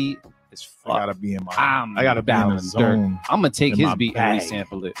dirty as fuck. I gotta be in my. I gotta be in the zone. I'm gonna take his beat and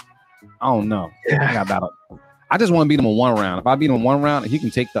resample it. I don't know. I just want to beat him in one round. If I beat him in one round, he can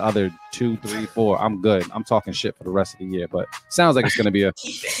take the other 2, 3, 4. I'm good. I'm talking shit for the rest of the year. But sounds like it's gonna be a.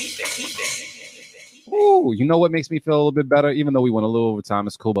 Ooh, you know what makes me feel a little bit better? Even though we went a little overtime,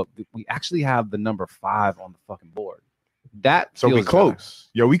 it's cool. But we actually have the number 5 on the fucking board. That so we close.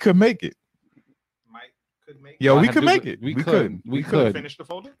 Better. Yo, we could make it. Yo, we could make it. We could finish the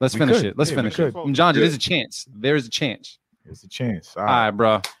folder. Let's finish it. Let's finish it. John, there's a chance. There's a chance. There's a chance. All right,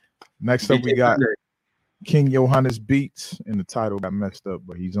 bro. Next up, we got King Johannes Beats, and the title got messed up,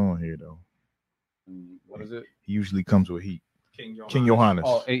 but he's on here though. What is it? He usually comes with heat. King Johannes.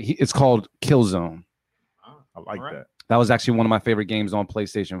 Oh, it's called Killzone. I like that. That was actually one of my favorite games on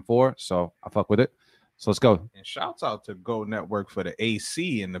PlayStation 4, so I fuck with it. So let's go. And shouts out to Go Network for the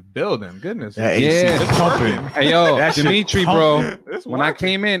AC in the building. Goodness. Yeah, it's pumping. Hey, yo, Dimitri, bro. When I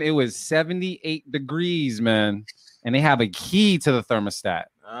came in, it was 78 degrees, man. And they have a key to the thermostat.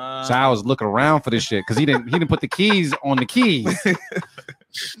 So I was looking around for this shit because he didn't put the keys on the keys.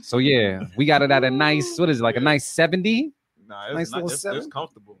 So yeah, we got it at a nice, what is it, like a nice 70? Nah, nice little 7. It's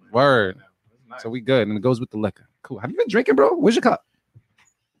comfortable. Man. Word. Nice. So we good, and it goes with the liquor. Cool. Have you been drinking, bro? Where's your cup?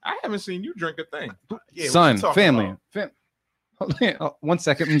 I haven't seen you drink a thing. Son, family. 1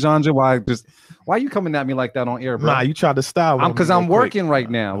 second, Mjanja. Why are you coming at me like that on air, bro? Nah, you tried to style. Because I'm working right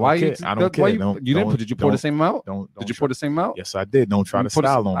now. Why you? I don't care. Did you pour the same amount? Did you pour the same amount? Yes, I did. Don't try to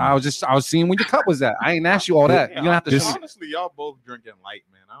style on me. I was seeing where your cup was at. I ain't asked you all that. You don't have to. Honestly, y'all both drinking light,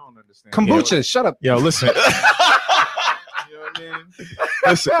 man. I don't understand. Kombucha. Shut up. Yo, listen. You know what I mean?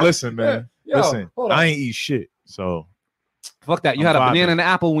 Listen, man. Listen. I ain't eat shit. So fuck that. You had a banana and an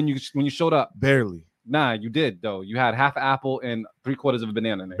apple when you showed up. Barely. Nah, you did though. You had half an apple and 3/4 of a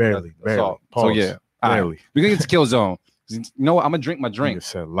banana in there. Barely. So yeah. Barely. Right. We're gonna get to Kill Zone. You know what? I'm gonna drink my drink. You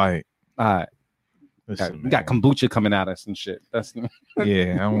said light. All right. Listen, we got kombucha coming at us and shit. That's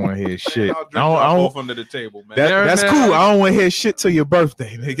yeah. I don't want to hear shit. I don't both under the table, man. That's cool. I don't want to hear shit till your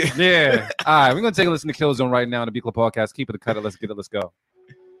birthday, nigga. Yeah. All right. We're gonna take a listen to Kill Zone right now on the B Club Podcast. Keep it a cut it. Let's get it. Let's go.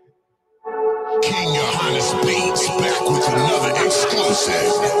 King Johannes Beats back with another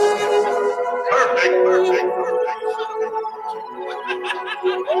exclusive. Perfect.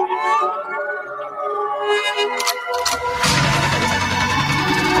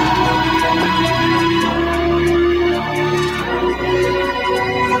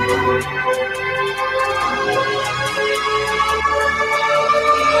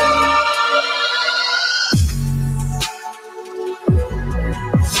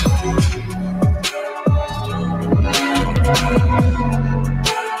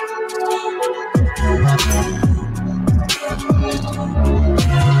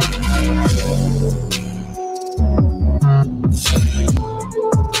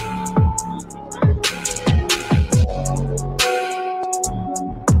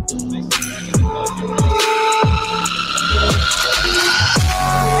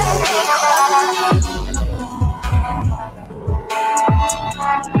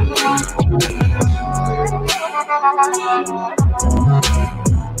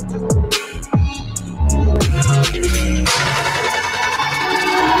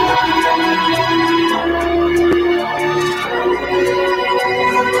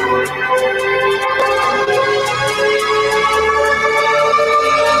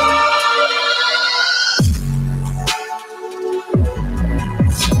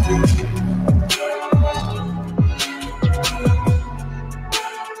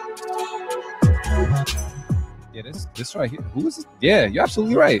 This right here. Who is this? Yeah, you're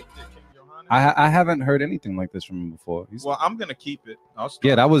absolutely right. I haven't heard anything like this from him before. Well, I'm gonna keep it. I'll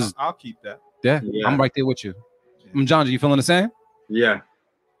keep that. Yeah, I'm right there with you. Mjanja, you feeling the same? Yeah.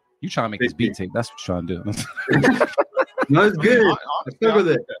 You trying to make this beat tape? That's what you're trying to do. No, it's good. I stuck with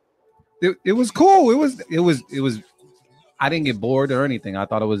it. It was cool. It was. I didn't get bored or anything. I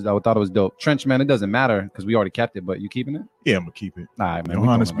thought it was dope. Trench, man, it doesn't matter because we already kept it. But you keeping it? Yeah, I'm gonna keep it. All right, man.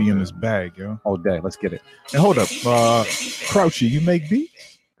 Johannes be in this bag, yo. All day. Let's get it. And hold up, Crouchy, you make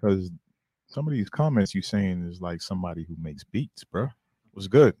beats? Because some of these comments you saying is like somebody who makes beats, bro. What's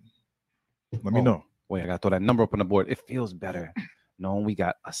good? Let me know. Wait, I gotta throw that number up on the board. It feels better. No, we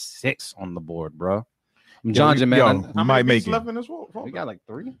got a 6 on the board, bro. Mjanja, man. I might make it. We got like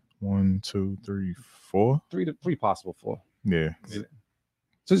 3. 1, 2, 3, 4. 3 possible 4. Yeah. So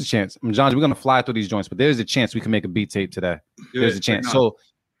there's a chance. Mjanja, we're gonna fly through these joints, but there's a chance we can make a beat tape today. There's a chance. So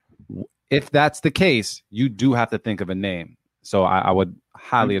if that's the case, you do have to think of a name. So I would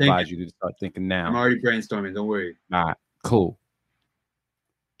highly advise you to start thinking now. I'm already brainstorming. Don't worry. All right, cool.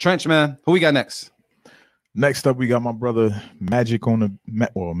 Trench, man. Who we got next? Next up, we got my brother Magic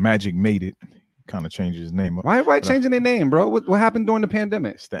Magic made it. Kind of changed his name. Why changing their name, bro? What happened during the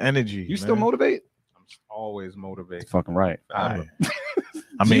pandemic? It's the energy. You still motivate? I'm always motivated. Fucking right. I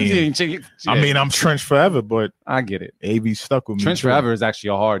mean, I'm Trench forever, but I get it. AB stuck with me. Trench forever is actually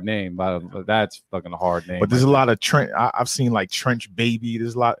a hard name, but that's fucking a hard name. But there's a lot of Trench. I've seen like Trench Baby.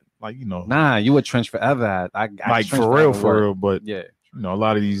 There's a lot, like, you know. Nah, you a Trench forever. Like for real. But yeah, you know, a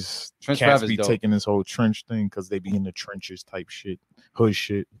lot of these Trench cats be taking this whole trench thing because they be in the trenches type shit, hood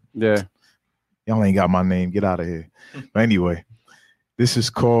shit. Yeah. Y'all ain't got my name. Get out of here. But anyway, this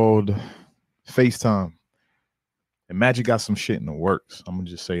is called FaceTime. And Magic got some shit in the works. I'm gonna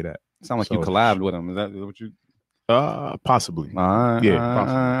just say that. Sound like you collabed with him. Is that what you? Possibly.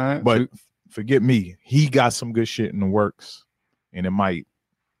 Possibly. But forget me. He got some good shit in the works, and it might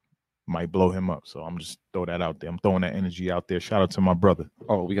blow him up. So I'm just throw that out there. I'm throwing that energy out there. Shout out to my brother.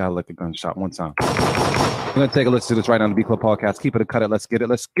 Oh, we gotta let the gunshot one time. We're gonna take a listen to this right now on the B Club Podcast. Keep it a cut it. Let's get it.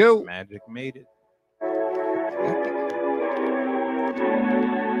 Let's go. Magic made it.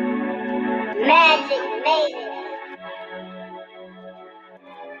 Magic made it.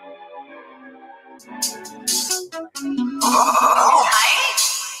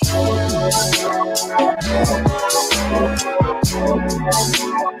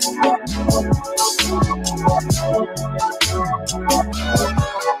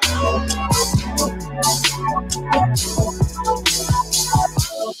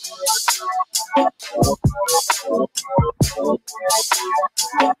 You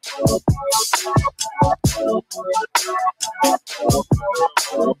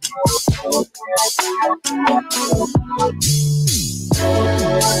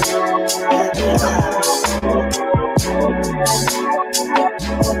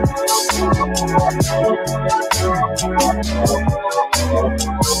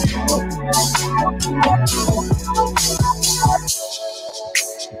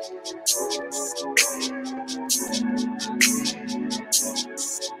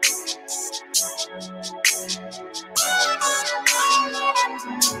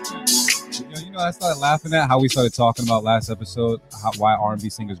know, I started laughing at how we started talking about last episode, why R&B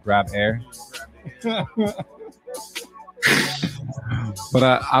singers grab air.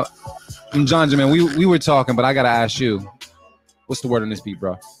 But Mjanja, man, we were talking, but I gotta ask you, what's the word on this beat,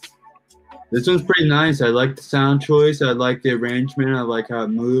 bro? This one's pretty nice. I like the sound choice. I like the arrangement. I like how it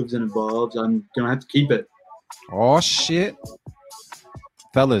moves and evolves. I'm gonna have to keep it. Oh shit,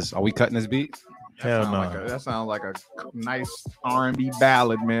 fellas, are we cutting this beat? Hell no. That sounds like a nice R&B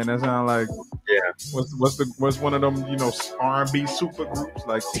ballad, man. That sounds like what's one of them, you know, R&B super groups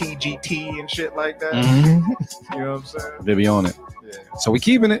like TGT and shit like that. Mm-hmm. You know what I'm saying? They be on it. Yeah. So we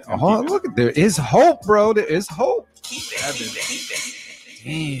keeping it. Oh, look, there is hope, bro. There is hope.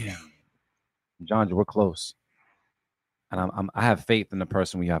 Damn, Mjanja, we're close, and I have faith in the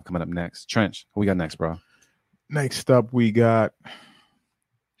person we have coming up next. Trench, who we got next, bro? Next up, we got.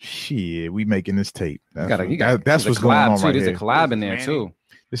 Shit, we making this tape. That's what's going on right here. There's a collab in there too.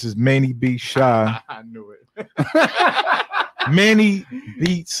 This is Manny B. Shy. I knew it. Manny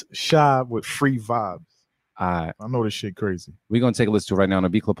beats Shy with free vibes. All right. I know this shit crazy. We're going to take a listen to it right now on the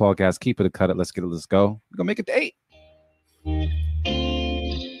B Club Podcast. Keep it or cut it. Let's get it. Let's go. We're going to make it to 8.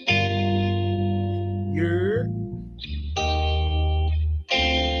 Yeah.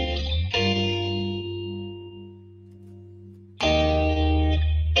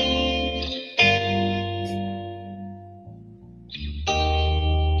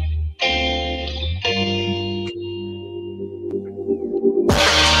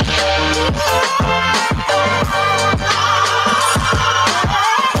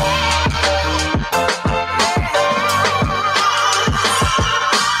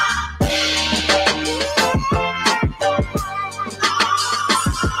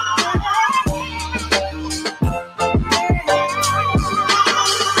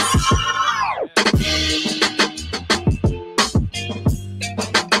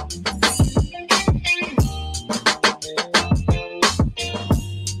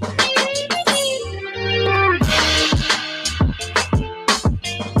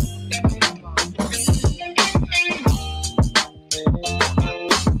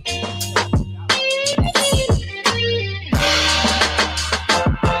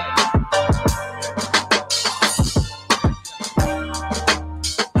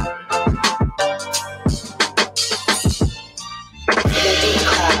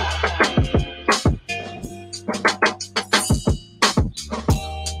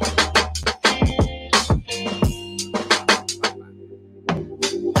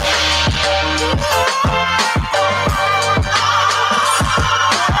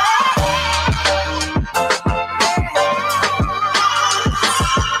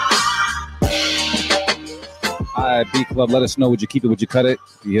 B Club, let us know. Would you keep it? Would you cut it?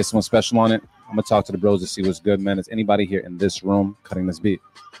 Do you hear someone special on it? I'm gonna talk to the bros to see what's good, man. Is anybody here in this room cutting this beat?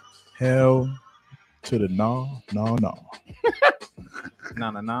 Hell to the no. No.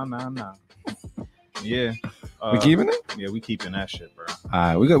 Yeah. We keeping it? Yeah, we keeping that shit, bro. All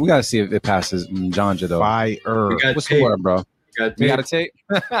right, we got to see if it passes Mjanja though. Fire. What's the word, bro? We got a tape.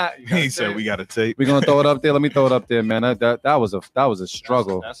 He said we got a tape. We're gonna throw it up there. Let me throw it up there, man. That was a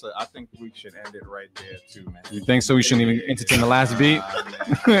struggle. I think we should end it right there too, man. You think so? We shouldn't even entertain the last beat.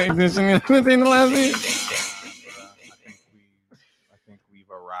 Entertain the last beat. I think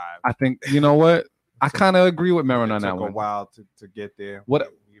we've arrived. I think you know what? I kind of agree with Marin on that one. Took a while to get there. We've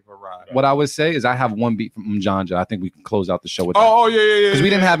arrived. What I would say is I have one beat from Mjanja. I think we can close out the show with that. Oh yeah. Because we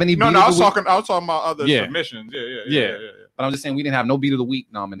didn't have any. No, beat I was talking about other submissions. Yeah. But I'm just saying we didn't have no beat of the week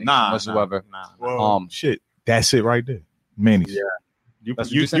nomination whatsoever. Well, shit, that's it right there. Manny. Yeah. You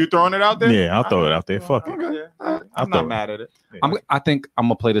throwing it out there? Yeah, I'll throw it out there. Fuck it. Yeah. I'm not mad at it. Yeah. I think I'm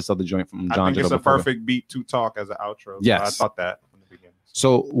gonna play this other joint from Mjanja. I think it's a perfect beat to talk as an outro. Yes, I thought that from the beginning.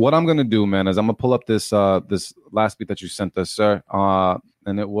 So what I'm gonna do, man, is I'm gonna pull up this this last beat that you sent us, sir.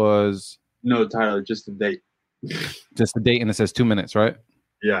 And it was no title, just the date. Just the date, and it says 2 minutes, right?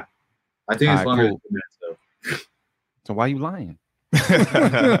 Yeah, I think it's longer than 2 minutes though. So why are you lying?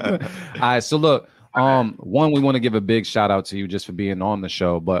 All right, so look, one, we want to give a big shout out to you just for being on the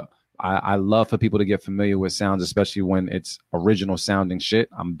show, but I love for people to get familiar with sounds, especially when it's original sounding shit.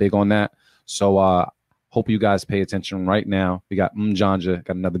 I'm big on that. So hope you guys pay attention right now. We got Mjanja,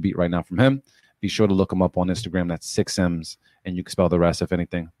 got another beat right now from him. Be sure to look him up on Instagram. That's 6M's, and you can spell the rest. If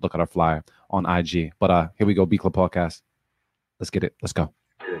anything, look at our flyer on IG. But here we go, B Club Podcast. Let's get it. Let's go.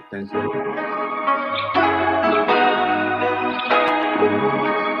 Thanks.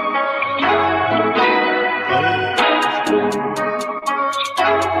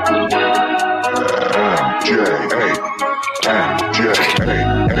 Jay,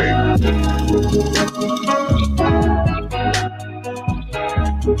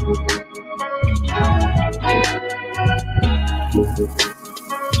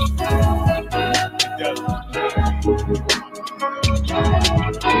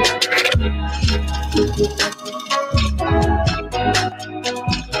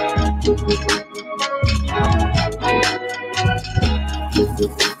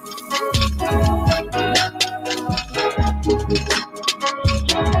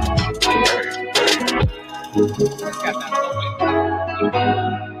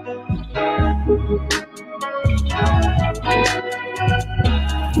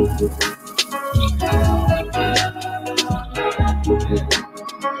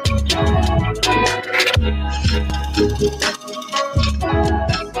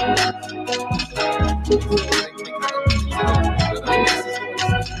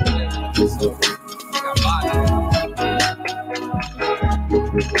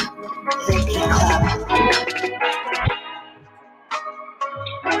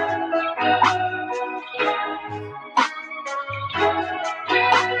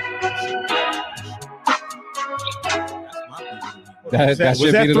 Was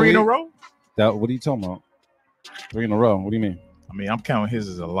that 3 in a row? What are you talking about? 3 in a row. What do you mean? I mean, I'm counting his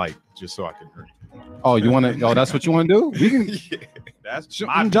as a light just so I can drink. Oh, you want to? Oh, that's what you want to do? We can. That's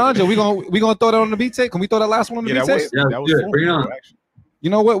Mjanja, we gonna throw that on the beat tape. Can we throw that last one on the beat tape? That was good. Bring it on. You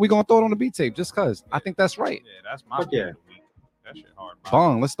know what? We gonna throw it on the beat tape just cause I think that's right. Yeah, that's my beat of the week. That shit hard.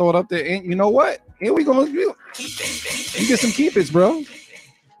 Bong, let's throw it up there. And you know what? Here we go. You get some keepers, bro.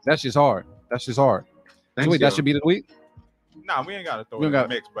 That's just hard. That's just hard. Thanks, so wait, that should be the week. Nah, we ain't gotta throw it in the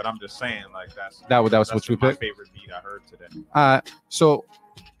mix, but I'm just saying, like that's what you picked. My favorite beat I heard today. All right. So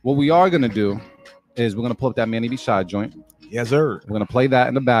what we are gonna do is we're gonna pull up that Manny B. Shy joint. Yes, sir. We're gonna play that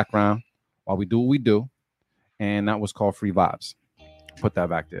in the background while we do what we do, and that was called Free Vibes. Put that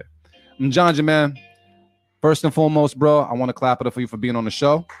back there. Mjanja, man. First and foremost, bro, I want to clap it up for you for being on the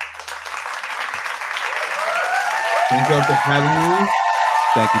show. Thank you for having me.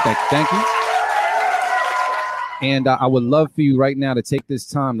 Thank you. And I would love for you right now to take this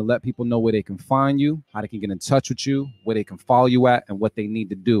time to let people know where they can find you, how they can get in touch with you, where they can follow you at, and what they need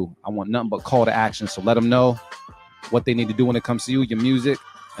to do. I want nothing but call to action. So let them know what they need to do when it comes to you, your music,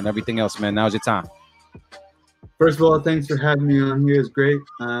 and everything else, man. Now's your time. First of all, thanks for having me on here. It's great.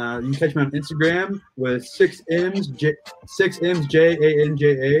 You can catch me on Instagram with 6M's, 6M's,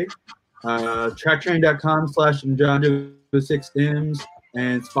 Janja. Tracktrain.com/Mjanja with 6M's.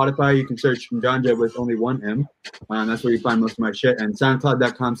 And Spotify, you can search Mjanja with only 1 M. That's where you find most of my shit. And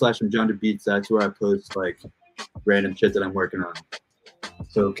SoundCloud.com/Mjanja Beats. That's where I post like random shit that I'm working on.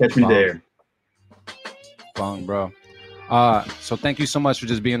 So catch me there. Bong, bro. So thank you so much for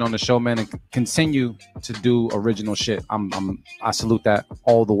just being on the show, man, and continue to do original shit. I salute that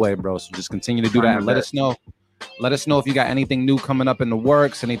all the way, bro. So just continue to do that and let us know. Let us know if you got anything new coming up in the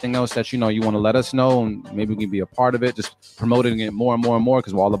works, anything else that you want to let us know, and maybe we can be a part of it. Just promoting it more and more and more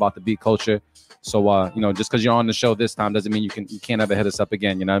because we're all about the beat culture. So just because you're on the show this time doesn't mean you can't ever hit us up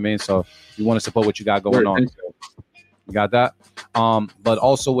again. You know what I mean? So you want to support what you got going on. You got that? But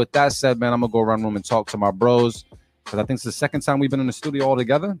also with that said, man, I'm gonna go around the room and talk to my bros because I think it's the second time we've been in the studio all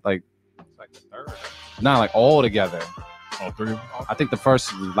together. Like the third. Nah, like all together. All three. I think the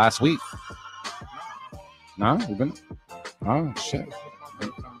first last week. Nah, we've been. Oh shit.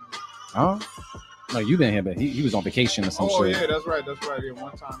 Oh no, you been here, but he was on vacation or some shit. Oh yeah, that's right. Yeah,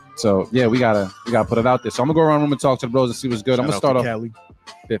 one time. So yeah, we gotta put it out there. So I'm gonna go around the room and talk to the bros and see what's good. I'm gonna start off. Cali.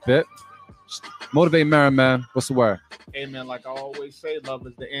 Bit. Motivate Mary, man. What's the word? Hey man, like I always say, love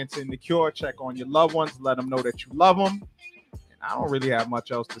is the answer and the cure. Check on your loved ones, let them know that you love them. And I don't really have much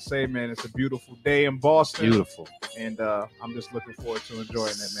else to say, man. It's a beautiful day in Boston. Beautiful. And I'm just looking forward to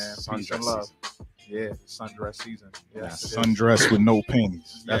enjoying it, man. Peace and love. Yeah, sundress season. Yes, sundress with no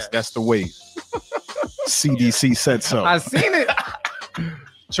panties. That's the way. CDC said so. I seen it.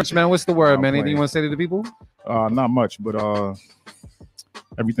 Church man, what's the word, man? Anything you want to say to the people? Not much, but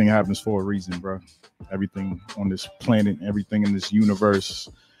everything happens for a reason, bro. Everything on this planet, everything in this universe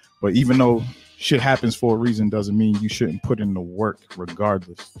But even though shit happens for a reason, doesn't mean you shouldn't put in the work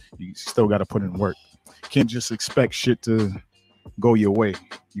regardless. You still got to put in work. Can't just expect shit to go your way.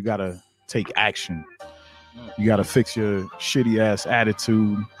 You got to take action. You got to fix your shitty ass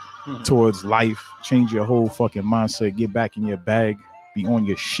attitude towards life. Change your whole fucking mindset. Get back in your bag. Be on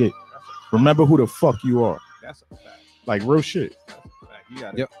your shit. Remember who the fuck you are. That's a fact. Like real shit. You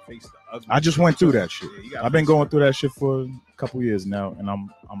gotta face the ugly. I just went through that shit. Yeah, I've been going through that shit for a couple years now, and I'm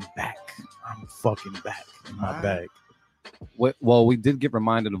back. I'm fucking back in my bag. Well, we did get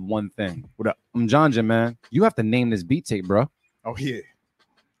reminded of one thing. What up? Mjanja, man, you have to name this beat tape, bro. Oh yeah.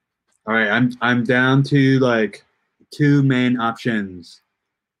 All right, I'm down to like two main options.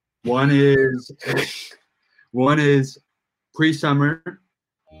 One is pre-summer,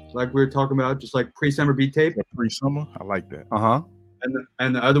 like we were talking about, just like pre-summer beat tape. Pre-summer, I like that.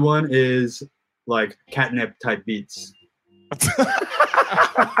 And the other one is like catnip type beats. I'm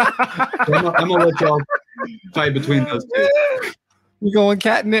gonna let y'all fight between those two. We going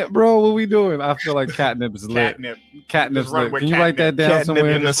catnip, bro? What we doing? I feel like catnip is lit. Catnip's lit. Can you write that down catnip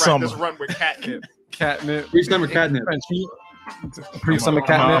somewhere? In the summer. Let's run with catnip. Catnip. Pre-summer catnip. Pre-summer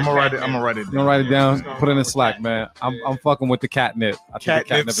catnip. I'm gonna write it. I'm gonna write it down. You gonna write it down? Put it in the Slack, man. I'm fucking with the catnip. I think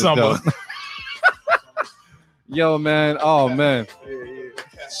Catnip the summer. catnip is dope. Yo, man. Oh man.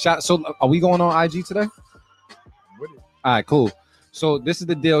 So are we going on IG today? All right, cool. So this is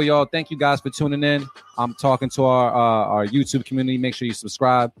the deal, y'all. Thank you guys for tuning in. I'm talking to our YouTube community. Make sure you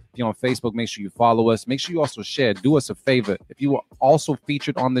subscribe. If you're on Facebook, make sure you follow us. Make sure you also share. Do us a favor. If you were also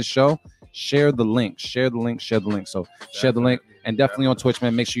featured on this show, share the link. Share the link. Share the link. So share the link. And definitely on Twitch,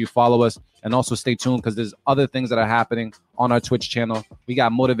 man. Make sure you follow us. And also stay tuned because there's other things that are happening on our Twitch channel. We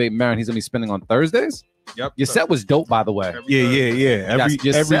got Motivate Marin. He's going to be spinning on Thursdays. Yep. Your set was dope, by the way. Yeah. Every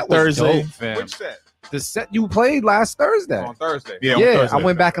set was Thursday. dope, fam. Which set? The set you played last Thursday. On Thursday. Yeah, Yeah, on Thursday. I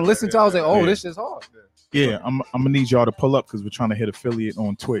went back and listened to it. I was like, oh, this is hard. Yeah, I'm gonna need y'all to pull up because we're trying to hit affiliate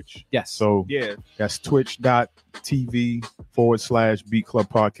on Twitch. Yes. So Yeah. that's twitch.tv/Beat Club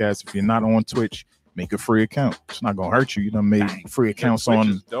Podcast. If you're not on Twitch, make a free account. It's not gonna hurt you. You done made free accounts Twitch on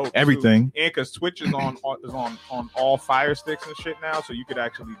is dope, everything. too. And because Twitch is on all Fire Sticks and shit now, so you could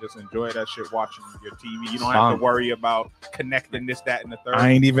actually just enjoy that shit watching your TV. You don't have to worry about connecting this, that, and the third. I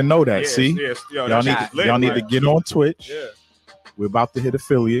ain't even know that. Yeah, See, yo, y'all that need shit is lit, to get on Twitch. Yeah. We're about to hit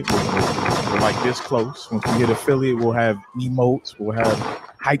affiliate. We're like this close. Once we hit affiliate, we'll have emotes. We'll have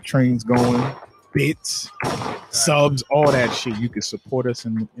hype trains going, bits, subs, all that shit. You can support us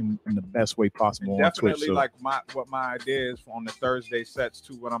in the best way possible on Twitch. Definitely, like my idea is on the Thursday sets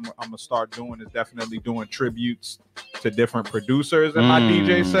too. What I'm gonna start doing is definitely doing tributes to different producers in my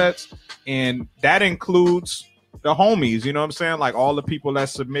DJ sets, and that includes the homies. You know what I'm saying? Like all the people that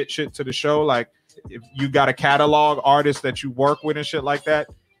submit shit to the show. Like if you got a catalog artist that you work with and shit like that,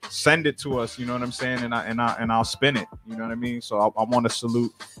 send it to us. You know what I'm saying? And I'll spin it. You know what I mean? So I want to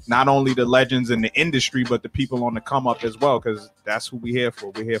salute not only the legends in the industry, but the people on the come up as well, because that's who we here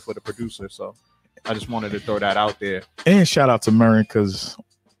for. We're here for the producer. So I just wanted to throw that out there. And shout out to Marin because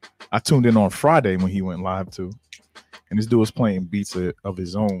I tuned in on Friday when he went live too. And this dude was playing beats of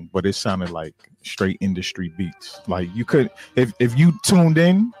his own, but it sounded like straight industry beats. Like you could, if you tuned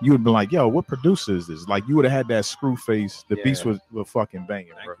in, you would be like, "Yo, what producer is this?" Like you would have had that screw face. The beats were fucking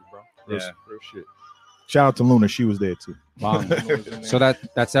banging, bro. Real shit. Shout out to Luna, she was there too. Wow. So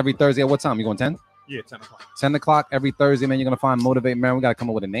that's every Thursday. At what time? You going 10? Yeah, 10 o'clock. 10 o'clock every Thursday, man. You're gonna find Motivate, man. We gotta come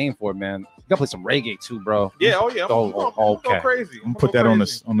up with a name for it, man. You gotta play some reggae too, bro. Yeah, oh yeah. I'm okay. go crazy. I'm gonna put that on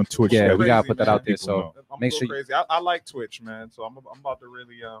the Twitch. Yeah, we crazy, gotta put that man. out there. So make sure. Crazy. I like Twitch, man. So I'm about to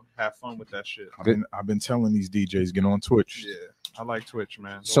really have fun with that shit. I've been telling these DJs get on Twitch. Yeah, I like Twitch,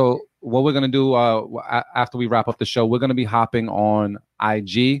 man. So what we're gonna do after we wrap up the show, we're gonna be hopping on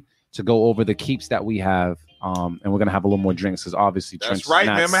IG to go over the keeps that we have. And we're gonna have a little more drinks because obviously that's Trent's right,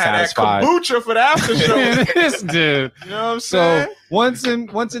 not man. I had that satisfied. kombucha for the after show. This dude. You know what I'm saying? So once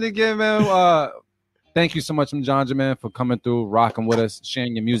and again, man, thank you so much, Mjanja, man, for coming through, rocking with us,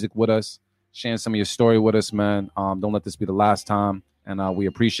 sharing your music with us, sharing some of your story with us, man. Don't let this be the last time. And we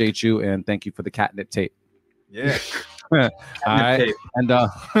appreciate you and thank you for the catnip tape. Yeah. All right. And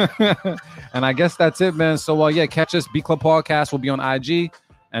and I guess that's it, man. So yeah, catch us. Beat Club Podcast will be on IG.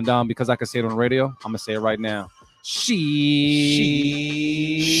 And because I can say it on the radio, I'm gonna say it right now. We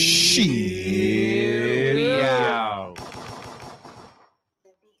out.